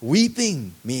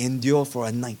 Weeping may endure for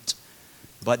a night,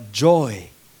 but joy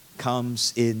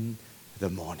comes in the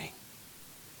morning.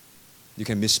 You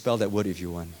can misspell that word if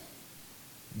you want.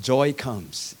 Joy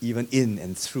comes even in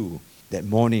and through that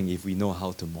morning if we know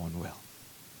how to mourn well.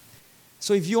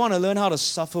 So if you want to learn how to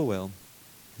suffer well,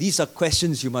 these are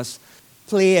questions you must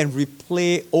play and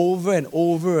replay over and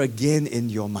over again in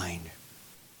your mind.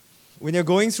 When you're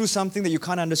going through something that you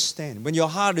can't understand, when your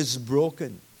heart is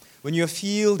broken, when you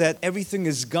feel that everything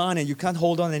is gone and you can't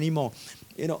hold on anymore,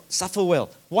 suffer well.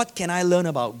 What can I learn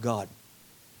about God?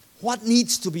 What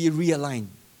needs to be realigned?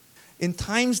 In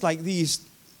times like these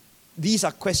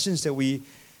are questions that we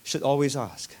should always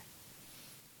ask.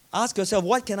 Ask yourself,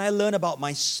 what can I learn about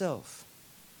myself?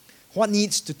 What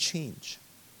needs to change?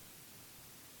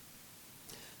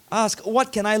 Ask,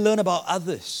 what can I learn about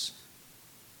others?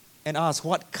 And ask,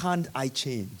 what can't I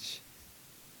change?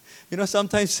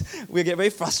 Sometimes we get very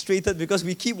frustrated because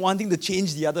we keep wanting to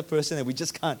change the other person and we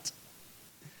just can't.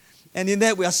 And in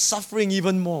that, we are suffering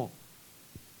even more.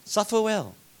 Suffer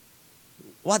well.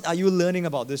 What are you learning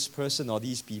about this person or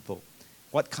these people?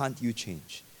 What can't you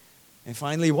change? And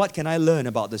finally, what can I learn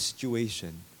about the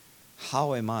situation?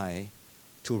 How am I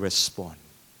to respond?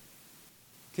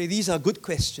 Okay, these are good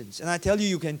questions. And I tell you,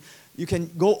 you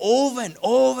can go over and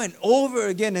over and over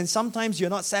again, and sometimes you're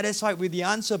not satisfied with the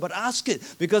answer, but ask it,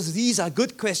 because these are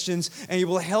good questions and it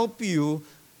will help you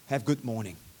have good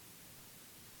mourning.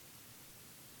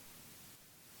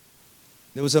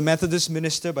 There was a Methodist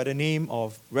minister by the name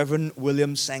of Reverend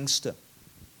William Sangster.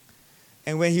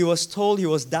 And when he was told he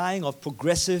was dying of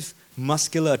progressive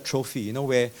muscular atrophy,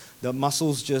 where the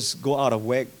muscles just go out of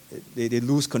whack, they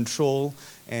lose control,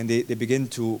 and they begin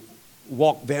to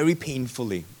walk very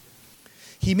painfully.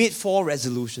 He made 4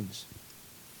 resolutions.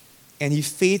 And he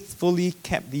faithfully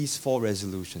kept these 4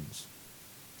 resolutions.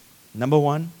 Number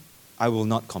 1, I will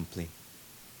not complain.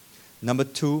 Number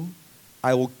 2,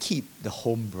 I will keep the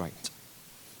home bright.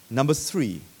 Number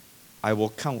 3, I will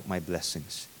count my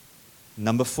blessings.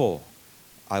 Number 4,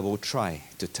 I will try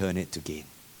to turn it to gain.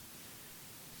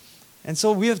 And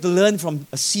so we have to learn from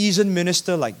a seasoned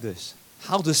minister like this,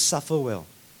 how to suffer well.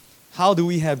 How do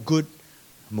we have good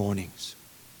mornings?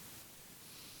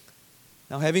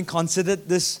 Now, having considered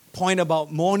this point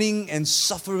about mourning and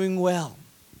suffering well,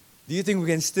 do you think we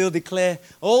can still declare,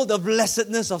 the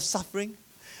blessedness of suffering?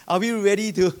 Are we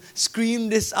ready to scream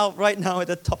this out right now at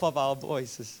the top of our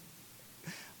voices?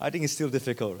 I think it's still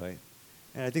difficult, right?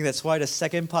 And I think that's why the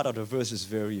second part of the verse is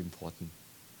very important.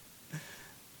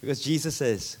 Because Jesus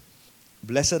says,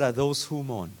 blessed are those who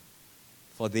mourn,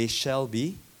 for they shall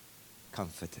be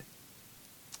comforted.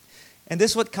 And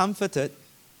this word comforted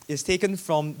is taken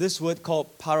from this word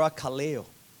called parakaleo.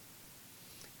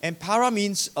 And para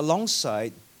means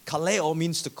alongside, kaleo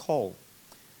means to call.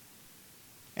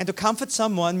 And to comfort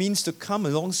someone means to come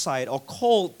alongside or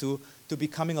called to be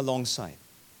coming alongside.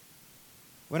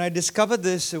 When I discovered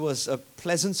this, it was a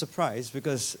pleasant surprise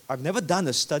because I've never done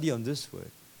a study on this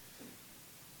word.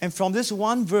 And from this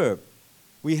one verb,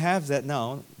 we have that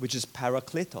now, which is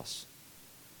parakletos.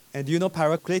 And do you know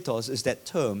parakletos is that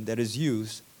term that is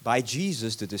used by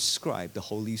Jesus to describe the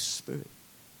Holy Spirit?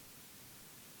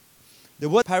 The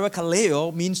word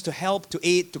parakaleo means to help, to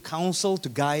aid, to counsel, to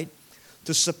guide,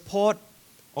 to support,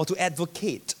 or to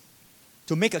advocate,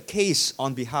 to make a case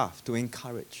on behalf, to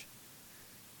encourage.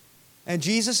 And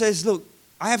Jesus says, look,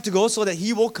 I have to go so that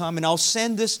He will come and I'll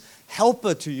send this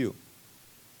helper to you.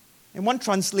 And one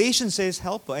translation says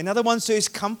helper, another one says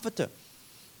comforter.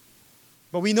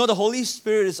 But we know the Holy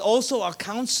Spirit is also our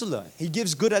counselor. He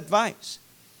gives good advice.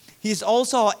 He's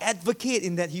also our advocate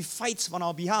in that He fights on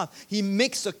our behalf. He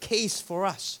makes a case for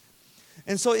us.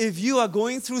 And so if you are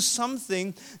going through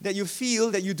something that you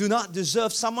feel that you do not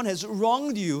deserve, someone has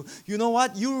wronged you, you know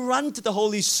what? You run to the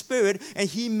Holy Spirit and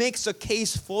He makes a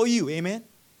case for you. Amen?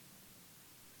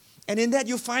 And in that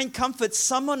you find comfort.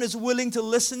 Someone is willing to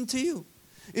listen to you.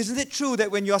 Isn't it true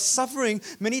that when you are suffering,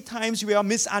 many times we are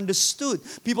misunderstood?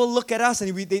 People look at us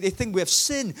and they think we have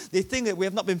sinned. They think that we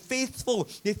have not been faithful.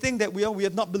 They think that we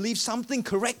have not believed something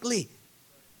correctly.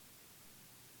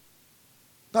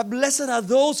 But blessed are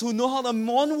those who know how to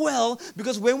mourn well,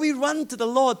 because when we run to the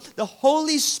Lord, the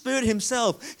Holy Spirit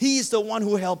Himself, He is the one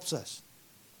who helps us.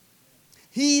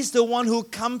 He is the one who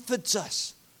comforts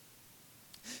us.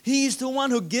 He is the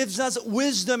one who gives us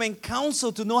wisdom and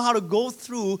counsel to know how to go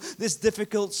through this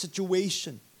difficult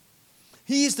situation.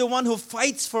 He is the one who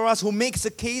fights for us, who makes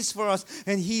a case for us,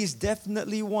 and He is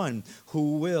definitely one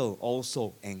who will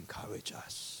also encourage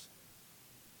us.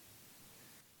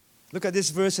 Look at this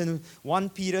verse in 1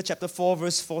 Peter chapter 4,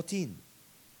 verse 14.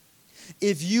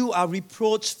 If you are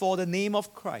reproached for the name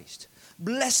of Christ,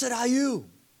 blessed are you.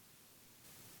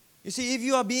 You see, if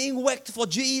you are being whacked for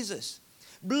Jesus,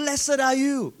 blessed are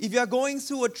you. If you are going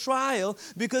through a trial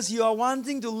because you are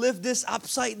wanting to live this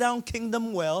upside down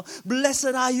kingdom well,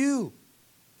 blessed are you.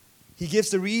 He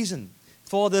gives the reason.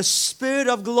 For the Spirit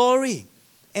of glory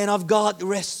and of God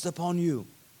rests upon you.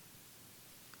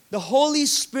 The Holy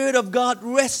Spirit of God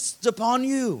rests upon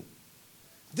you.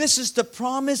 This is the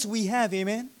promise we have,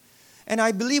 amen? And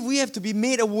I believe we have to be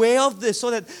made aware of this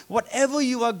so that whatever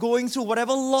you are going through,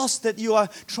 whatever loss that you are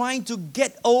trying to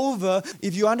get over,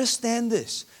 if you understand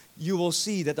this, you will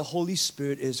see that the Holy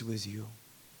Spirit is with you.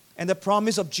 And the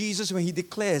promise of Jesus when He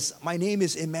declares, my name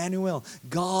is Emmanuel,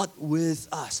 God with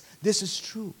us. This is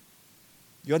true.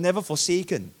 You are never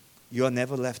forsaken. You are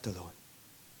never left alone.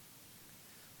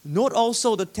 Note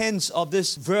also the tense of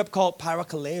this verb called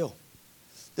parakaleo.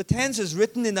 The tense is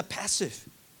written in the passive.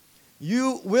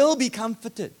 You will be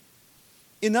comforted.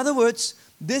 In other words,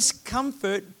 this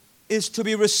comfort is to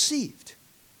be received.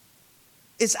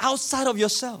 It's outside of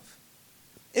yourself.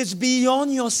 It's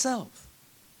beyond yourself.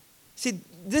 See,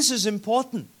 this is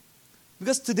important.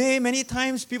 Because today, many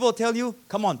times, people tell you,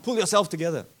 come on, pull yourself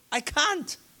together. I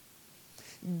can't.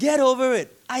 Get over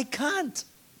it. I can't.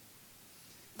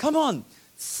 Come on,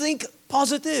 think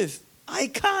positive. I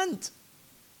can't.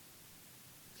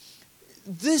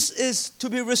 This is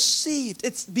to be received.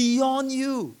 It's beyond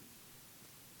you.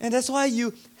 And that's why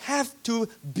you have to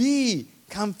be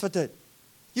comforted.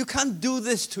 You can't do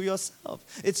this to yourself.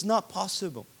 It's not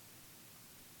possible.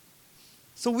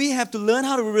 So we have to learn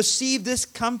how to receive this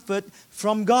comfort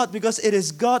from God, because it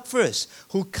is God first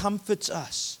who comforts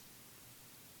us.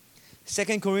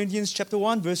 2 Corinthians chapter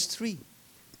 1, verse 3.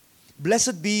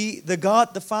 Blessed be the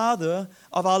God, the Father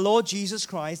of our Lord Jesus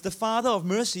Christ, the Father of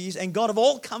mercies and God of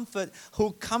all comfort,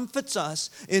 who comforts us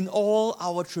in all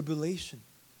our tribulation.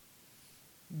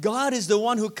 God is the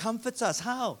one who comforts us.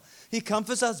 How? He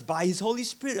comforts us by His Holy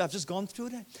Spirit. I've just gone through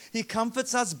that. He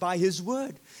comforts us by His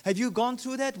Word. Have you gone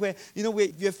through that where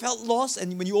you have felt lost,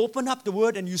 and when you open up the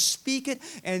Word and you speak it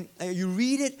and you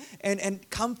read it and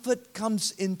comfort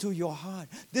comes into your heart?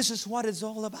 This is what it's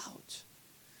all about.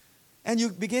 And you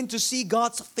begin to see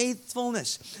God's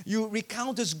faithfulness. You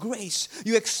recount His grace.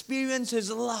 You experience His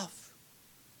love.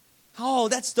 Oh,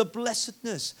 that's the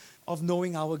blessedness of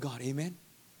knowing our God. Amen?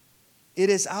 It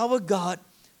is our God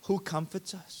who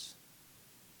comforts us.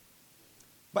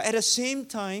 But at the same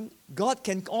time, God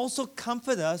can also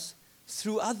comfort us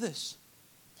through others.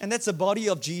 And that's the body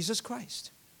of Jesus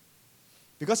Christ.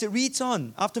 Because it reads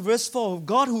on, after verse 4,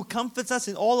 God who comforts us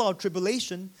in all our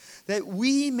tribulation, that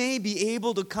we may be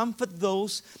able to comfort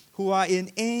those who are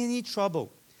in any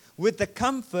trouble, with the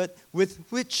comfort with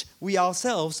which we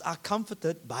ourselves are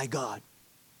comforted by God.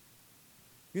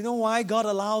 You know why God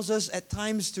allows us at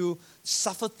times to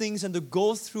suffer things and to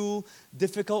go through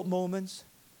difficult moments?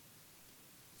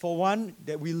 For one,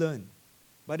 that we learn.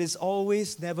 But it's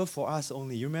always never for us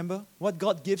only. You remember? What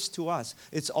God gives to us,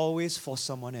 it's always for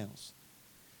someone else.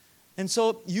 And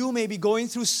so you may be going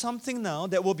through something now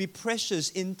that will be precious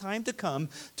in time to come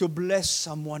to bless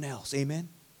someone else. Amen?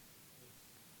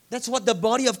 That's what the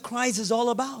body of Christ is all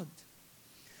about.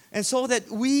 And so that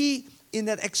we, in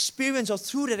that experience or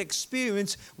through that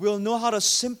experience, will know how to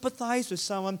sympathize with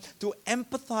someone, to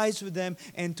empathize with them,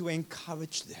 and to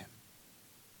encourage them.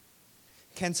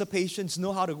 Cancer patients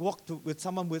know how to walk with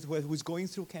someone who's going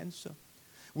through cancer.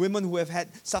 Women who have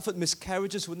suffered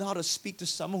miscarriages would know how to speak to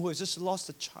someone who has just lost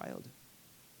a child.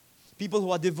 People who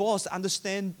are divorced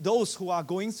understand those who are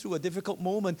going through a difficult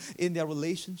moment in their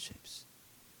relationships.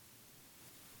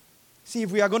 See,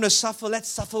 if we are going to suffer, let's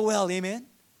suffer well, amen?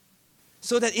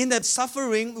 So that in that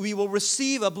suffering, we will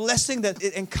receive a blessing that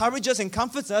it encourages and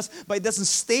comforts us, but it doesn't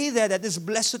stay there, that this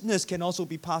blessedness can also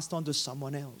be passed on to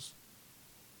someone else.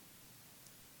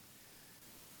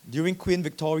 During Queen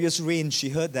Victoria's reign, she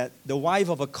heard that the wife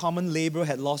of a common laborer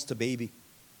had lost a baby.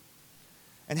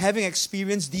 And having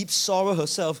experienced deep sorrow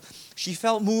herself, she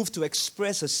felt moved to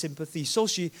express her sympathy. So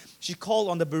she called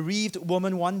on the bereaved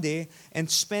woman one day and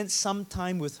spent some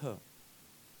time with her.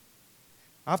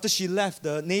 After she left,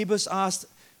 the neighbors asked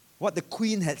what the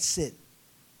Queen had said.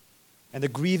 And the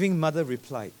grieving mother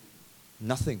replied,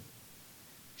 "Nothing.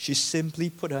 She simply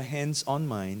put her hands on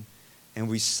mine and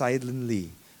we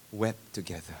silently wept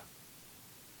together."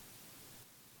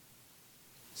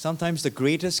 Sometimes the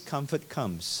greatest comfort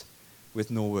comes with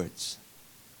no words.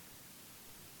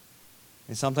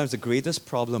 And sometimes the greatest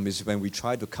problem is when we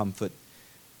try to comfort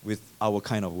with our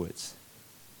kind of words.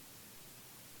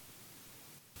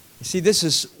 You see, this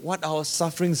is what our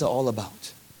sufferings are all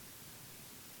about.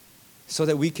 So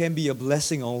that we can be a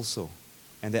blessing also,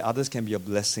 and that others can be a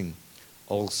blessing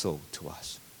also to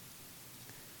us.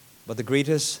 But the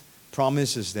greatest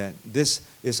promise is that this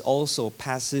is also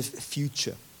passive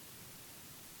future,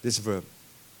 this verb.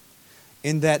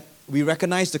 In that we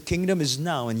recognize the kingdom is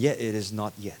now and yet it is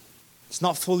not yet. It's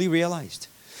not fully realized.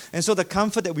 And so the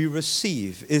comfort that we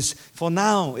receive is for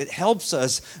now, it helps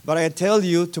us, but I tell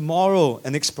you, tomorrow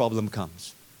a next problem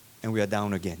comes and we are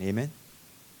down again. Amen?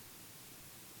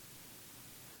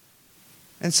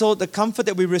 And so the comfort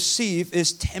that we receive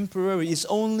is temporary. It's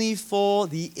only for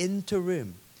the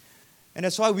interim. And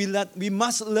that's why we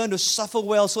must learn to suffer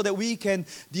well so that we can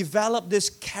develop this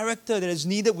character that is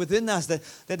needed within us, that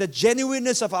the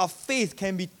genuineness of our faith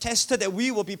can be tested, that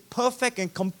we will be perfect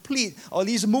and complete, or at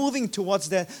least moving towards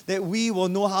that we will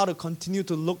know how to continue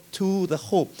to look to the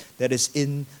hope that is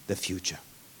in the future.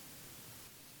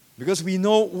 Because we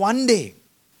know one day,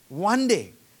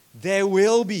 there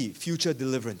will be future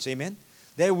deliverance. Amen?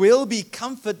 There will be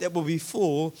comfort that will be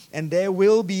full, and there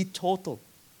will be total.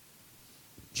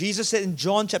 Jesus said in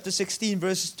John chapter 16,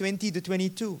 verses 20 to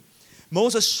 22,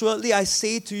 "Most assuredly I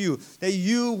say to you that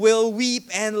you will weep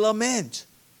and lament,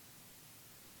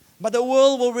 but the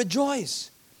world will rejoice,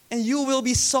 and you will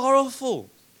be sorrowful,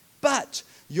 but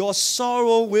your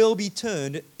sorrow will be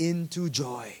turned into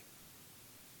joy."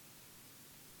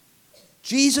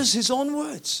 Jesus, his own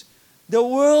words. The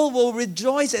world will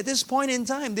rejoice at this point in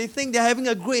time. They think they're having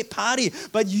a great party,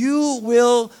 but you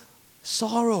will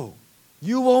sorrow.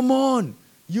 You will mourn.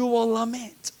 You will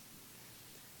lament.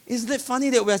 Isn't it funny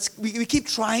that we keep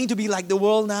trying to be like the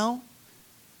world now?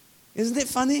 Isn't it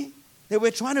funny that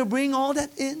we're trying to bring all that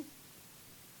in?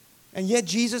 And yet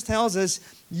Jesus tells us,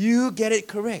 you get it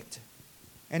correct.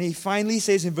 And he finally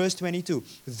says in verse 22,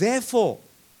 "Therefore,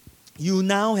 you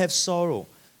now have sorrow,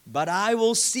 but I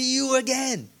will see you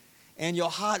again, and your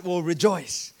heart will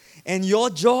rejoice, and your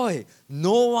joy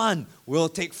no one will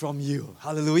take from you."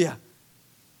 Hallelujah.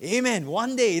 Amen.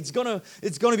 One day it's gonna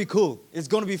be cool. It's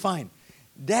gonna be fine.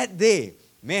 That day,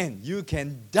 man, you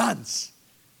can dance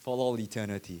for all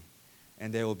eternity,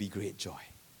 and there will be great joy.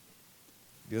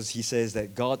 Because he says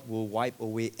that God will wipe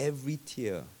away every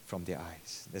tear from their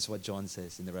eyes. That's what John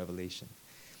says in the Revelation.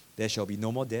 There shall be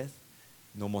no more death,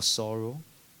 no more sorrow,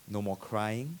 no more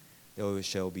crying. There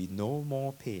shall be no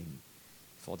more pain,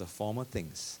 for the former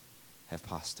things have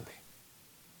passed away.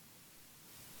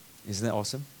 Isn't that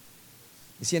awesome?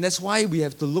 You see, and that's why we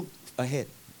have to look ahead.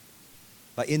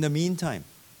 But in the meantime,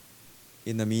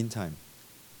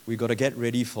 we've got to get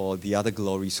ready for the other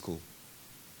glory school.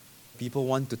 People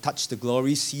want to touch the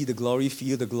glory, see the glory,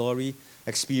 feel the glory,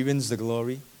 experience the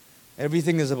glory.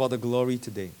 Everything is about the glory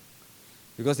today.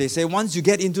 Because they say once you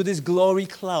get into this glory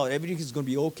cloud, everything is going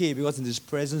to be okay because in His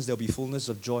presence there'll be fullness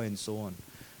of joy and so on.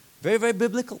 Very, very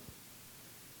biblical.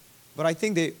 But I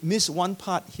think they miss one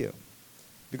part here.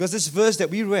 Because this verse that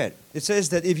we read, it says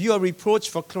that if you are reproached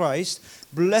for Christ,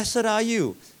 blessed are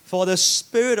you, for the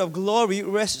Spirit of glory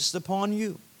rests upon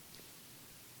you.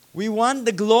 We want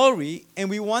the glory and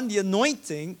we want the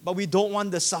anointing, but we don't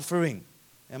want the suffering.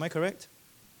 Am I correct?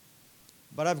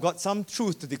 But I've got some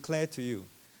truth to declare to you.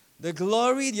 The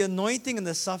glory, the anointing, and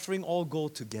the suffering all go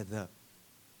together.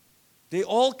 They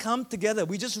all come together.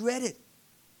 We just read it.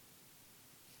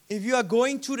 If you are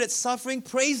going through that suffering,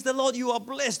 praise the Lord, you are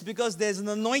blessed because there's an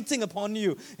anointing upon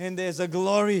you and there's a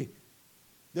glory.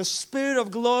 The Spirit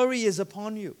of glory is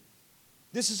upon you.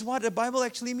 This is what the Bible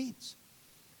actually means.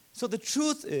 So the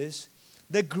truth is,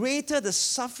 the greater the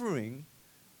suffering,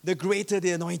 the greater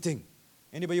the anointing.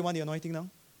 Anybody want the anointing now?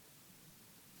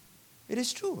 It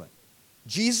is true. Right?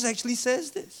 Jesus actually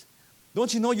says this.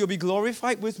 Don't you know you'll be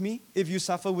glorified with me if you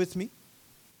suffer with me?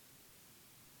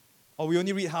 Or we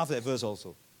only read half that verse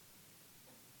also.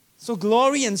 So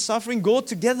glory and suffering go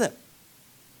together.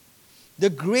 The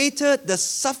greater the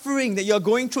suffering that you're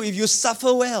going through, if you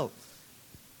suffer well,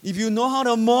 if you know how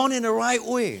to mourn in the right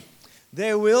way,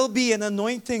 there will be an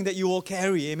anointing that you will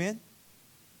carry, amen?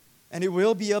 And it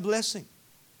will be a blessing.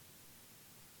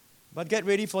 But get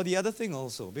ready for the other thing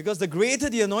also, because the greater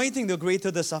the anointing, the greater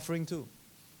the suffering too.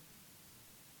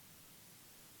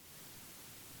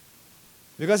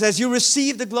 Because as you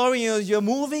receive the glory, you're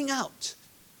moving out,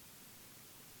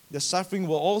 the suffering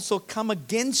will also come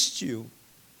against you.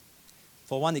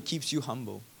 For one, it keeps you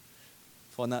humble.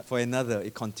 For another,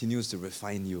 it continues to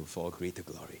refine you for a greater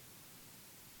glory.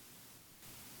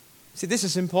 See, this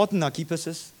is important, our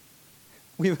keepers.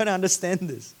 We want to understand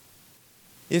this.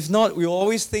 If not, we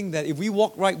always think that if we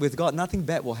walk right with God, nothing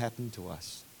bad will happen to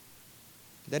us.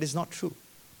 That is not true.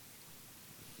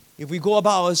 If we go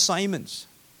about our assignments,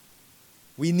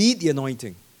 we need the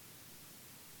anointing.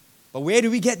 But where do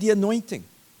we get the anointing?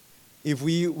 If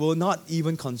we will not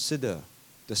even consider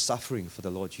the suffering for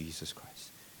the Lord Jesus Christ.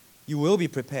 You will be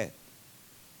prepared.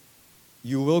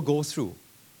 You will go through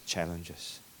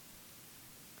challenges.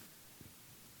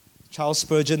 Charles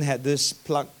Spurgeon had this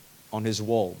plug on his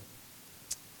wall,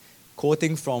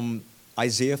 quoting from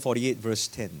Isaiah 48 verse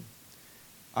 10.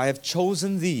 I have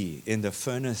chosen thee in the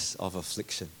furnace of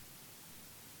affliction.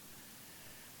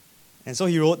 And so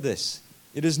he wrote this.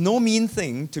 It is no mean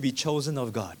thing to be chosen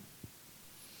of God.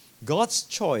 God's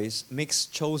choice makes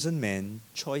chosen men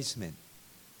choice men.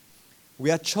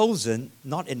 We are chosen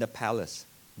not in the palace,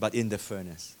 but in the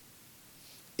furnace.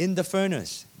 In the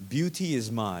furnace, beauty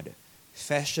is marred,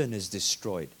 fashion is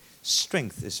destroyed,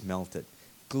 strength is melted,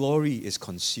 glory is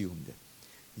consumed.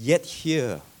 Yet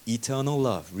here, eternal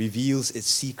love reveals its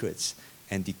secrets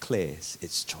and declares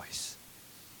its choice.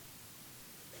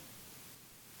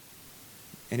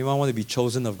 Anyone want to be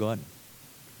chosen of God?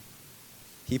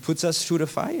 He puts us through the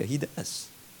fire. He does.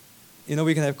 You know,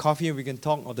 we can have coffee and we can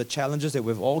talk of the challenges that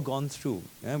we've all gone through.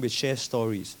 We share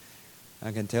stories.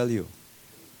 I can tell you,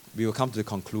 we will come to the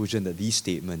conclusion that these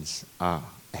statements are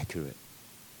accurate.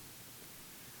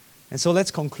 And so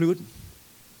let's conclude.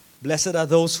 Blessed are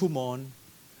those who mourn,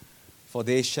 for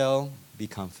they shall be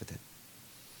comforted.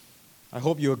 I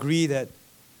hope you agree that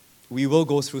we will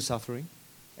go through suffering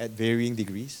at varying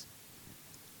degrees.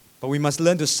 But we must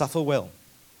learn to suffer well,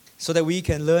 so that we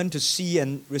can learn to see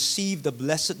and receive the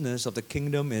blessedness of the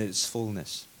kingdom in its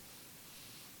fullness.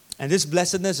 And this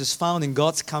blessedness is found in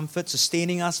God's comfort,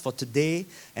 sustaining us for today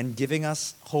and giving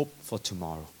us hope for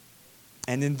tomorrow.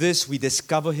 And in this, we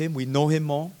discover Him, we know Him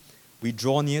more, we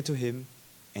draw near to Him,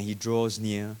 and He draws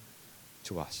near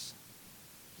to us.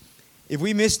 If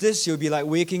we miss this, you'll be like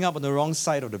waking up on the wrong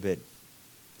side of the bed.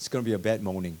 It's going to be a bad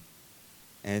morning.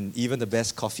 And even the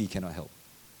best coffee cannot help.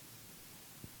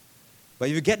 But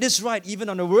if you get this right, even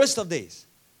on the worst of days,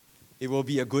 it will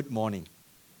be a good morning.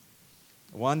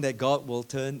 One that God will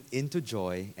turn into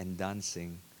joy and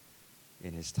dancing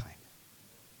in His time.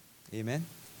 Amen?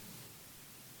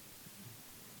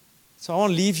 So I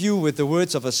want to leave you with the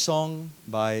words of a song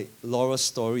by Laura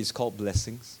Story. It's called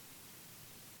Blessings.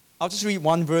 I'll just read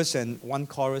one verse and one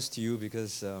chorus to you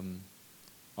because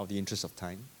of the interest of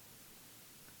time.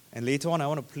 And later on, I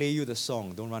want to play you the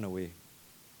song. Don't run away.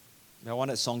 I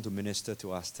want that song to minister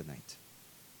to us tonight.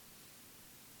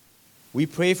 We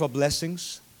pray for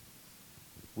blessings.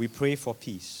 We pray for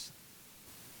peace.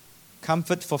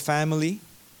 Comfort for family.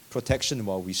 Protection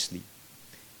while we sleep.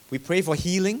 We pray for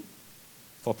healing,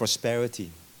 for prosperity.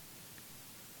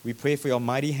 We pray for your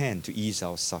mighty hand to ease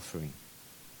our suffering.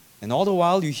 And all the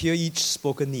while you hear each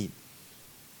spoken need.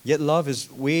 Yet love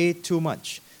is way too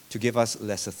much to give us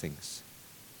lesser things.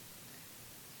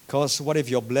 Because what if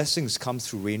your blessings come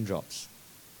through raindrops?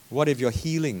 What if your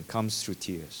healing comes through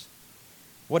tears?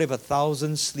 What if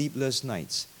 1,000 sleepless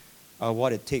nights are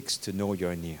what it takes to know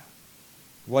you're near?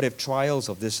 What if trials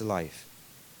of this life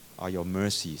are your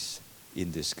mercies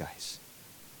in disguise?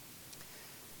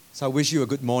 So I wish you a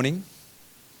good morning.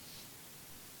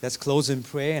 Let's close in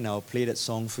prayer, and I'll play that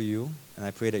song for you. And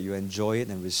I pray that you enjoy it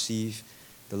and receive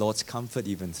the Lord's comfort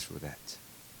even through that.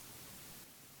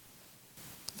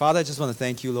 Father, I just want to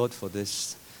thank you, Lord, for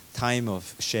this time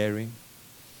of sharing.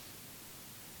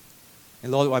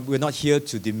 And Lord, we're not here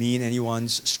to demean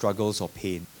anyone's struggles or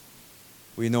pain.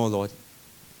 We know, Lord,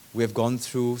 we have gone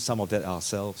through some of that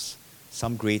ourselves,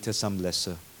 some greater, some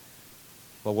lesser.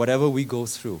 But whatever we go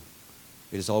through,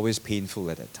 it is always painful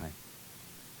at that time.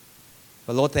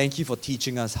 But Lord, thank you for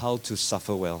teaching us how to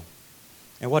suffer well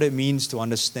and what it means to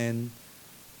understand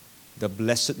the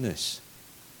blessedness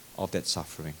of that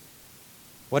suffering,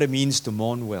 what it means to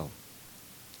mourn well,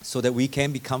 so that we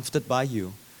can be comforted by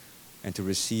you and to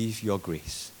receive your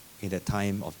grace in that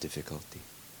time of difficulty.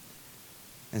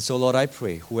 And so, Lord, I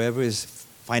pray, whoever is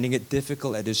finding it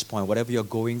difficult at this point, whatever you're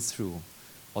going through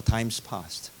or times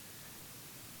past,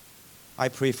 I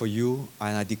pray for you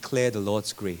and I declare the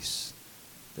Lord's grace,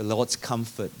 the Lord's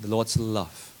comfort, the Lord's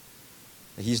love.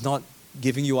 He's not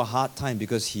giving you a hard time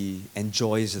because He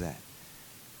enjoys that.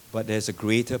 But there's a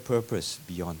greater purpose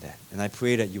beyond that. And I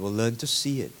pray that you will learn to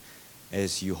see it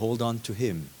as you hold on to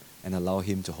Him and allow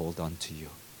Him to hold on to you.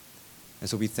 And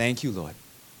so we thank you, Lord.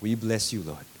 We bless you,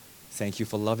 Lord. Thank you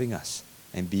for loving us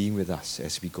and being with us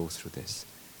as we go through this.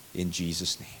 In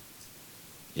Jesus' name,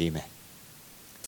 amen.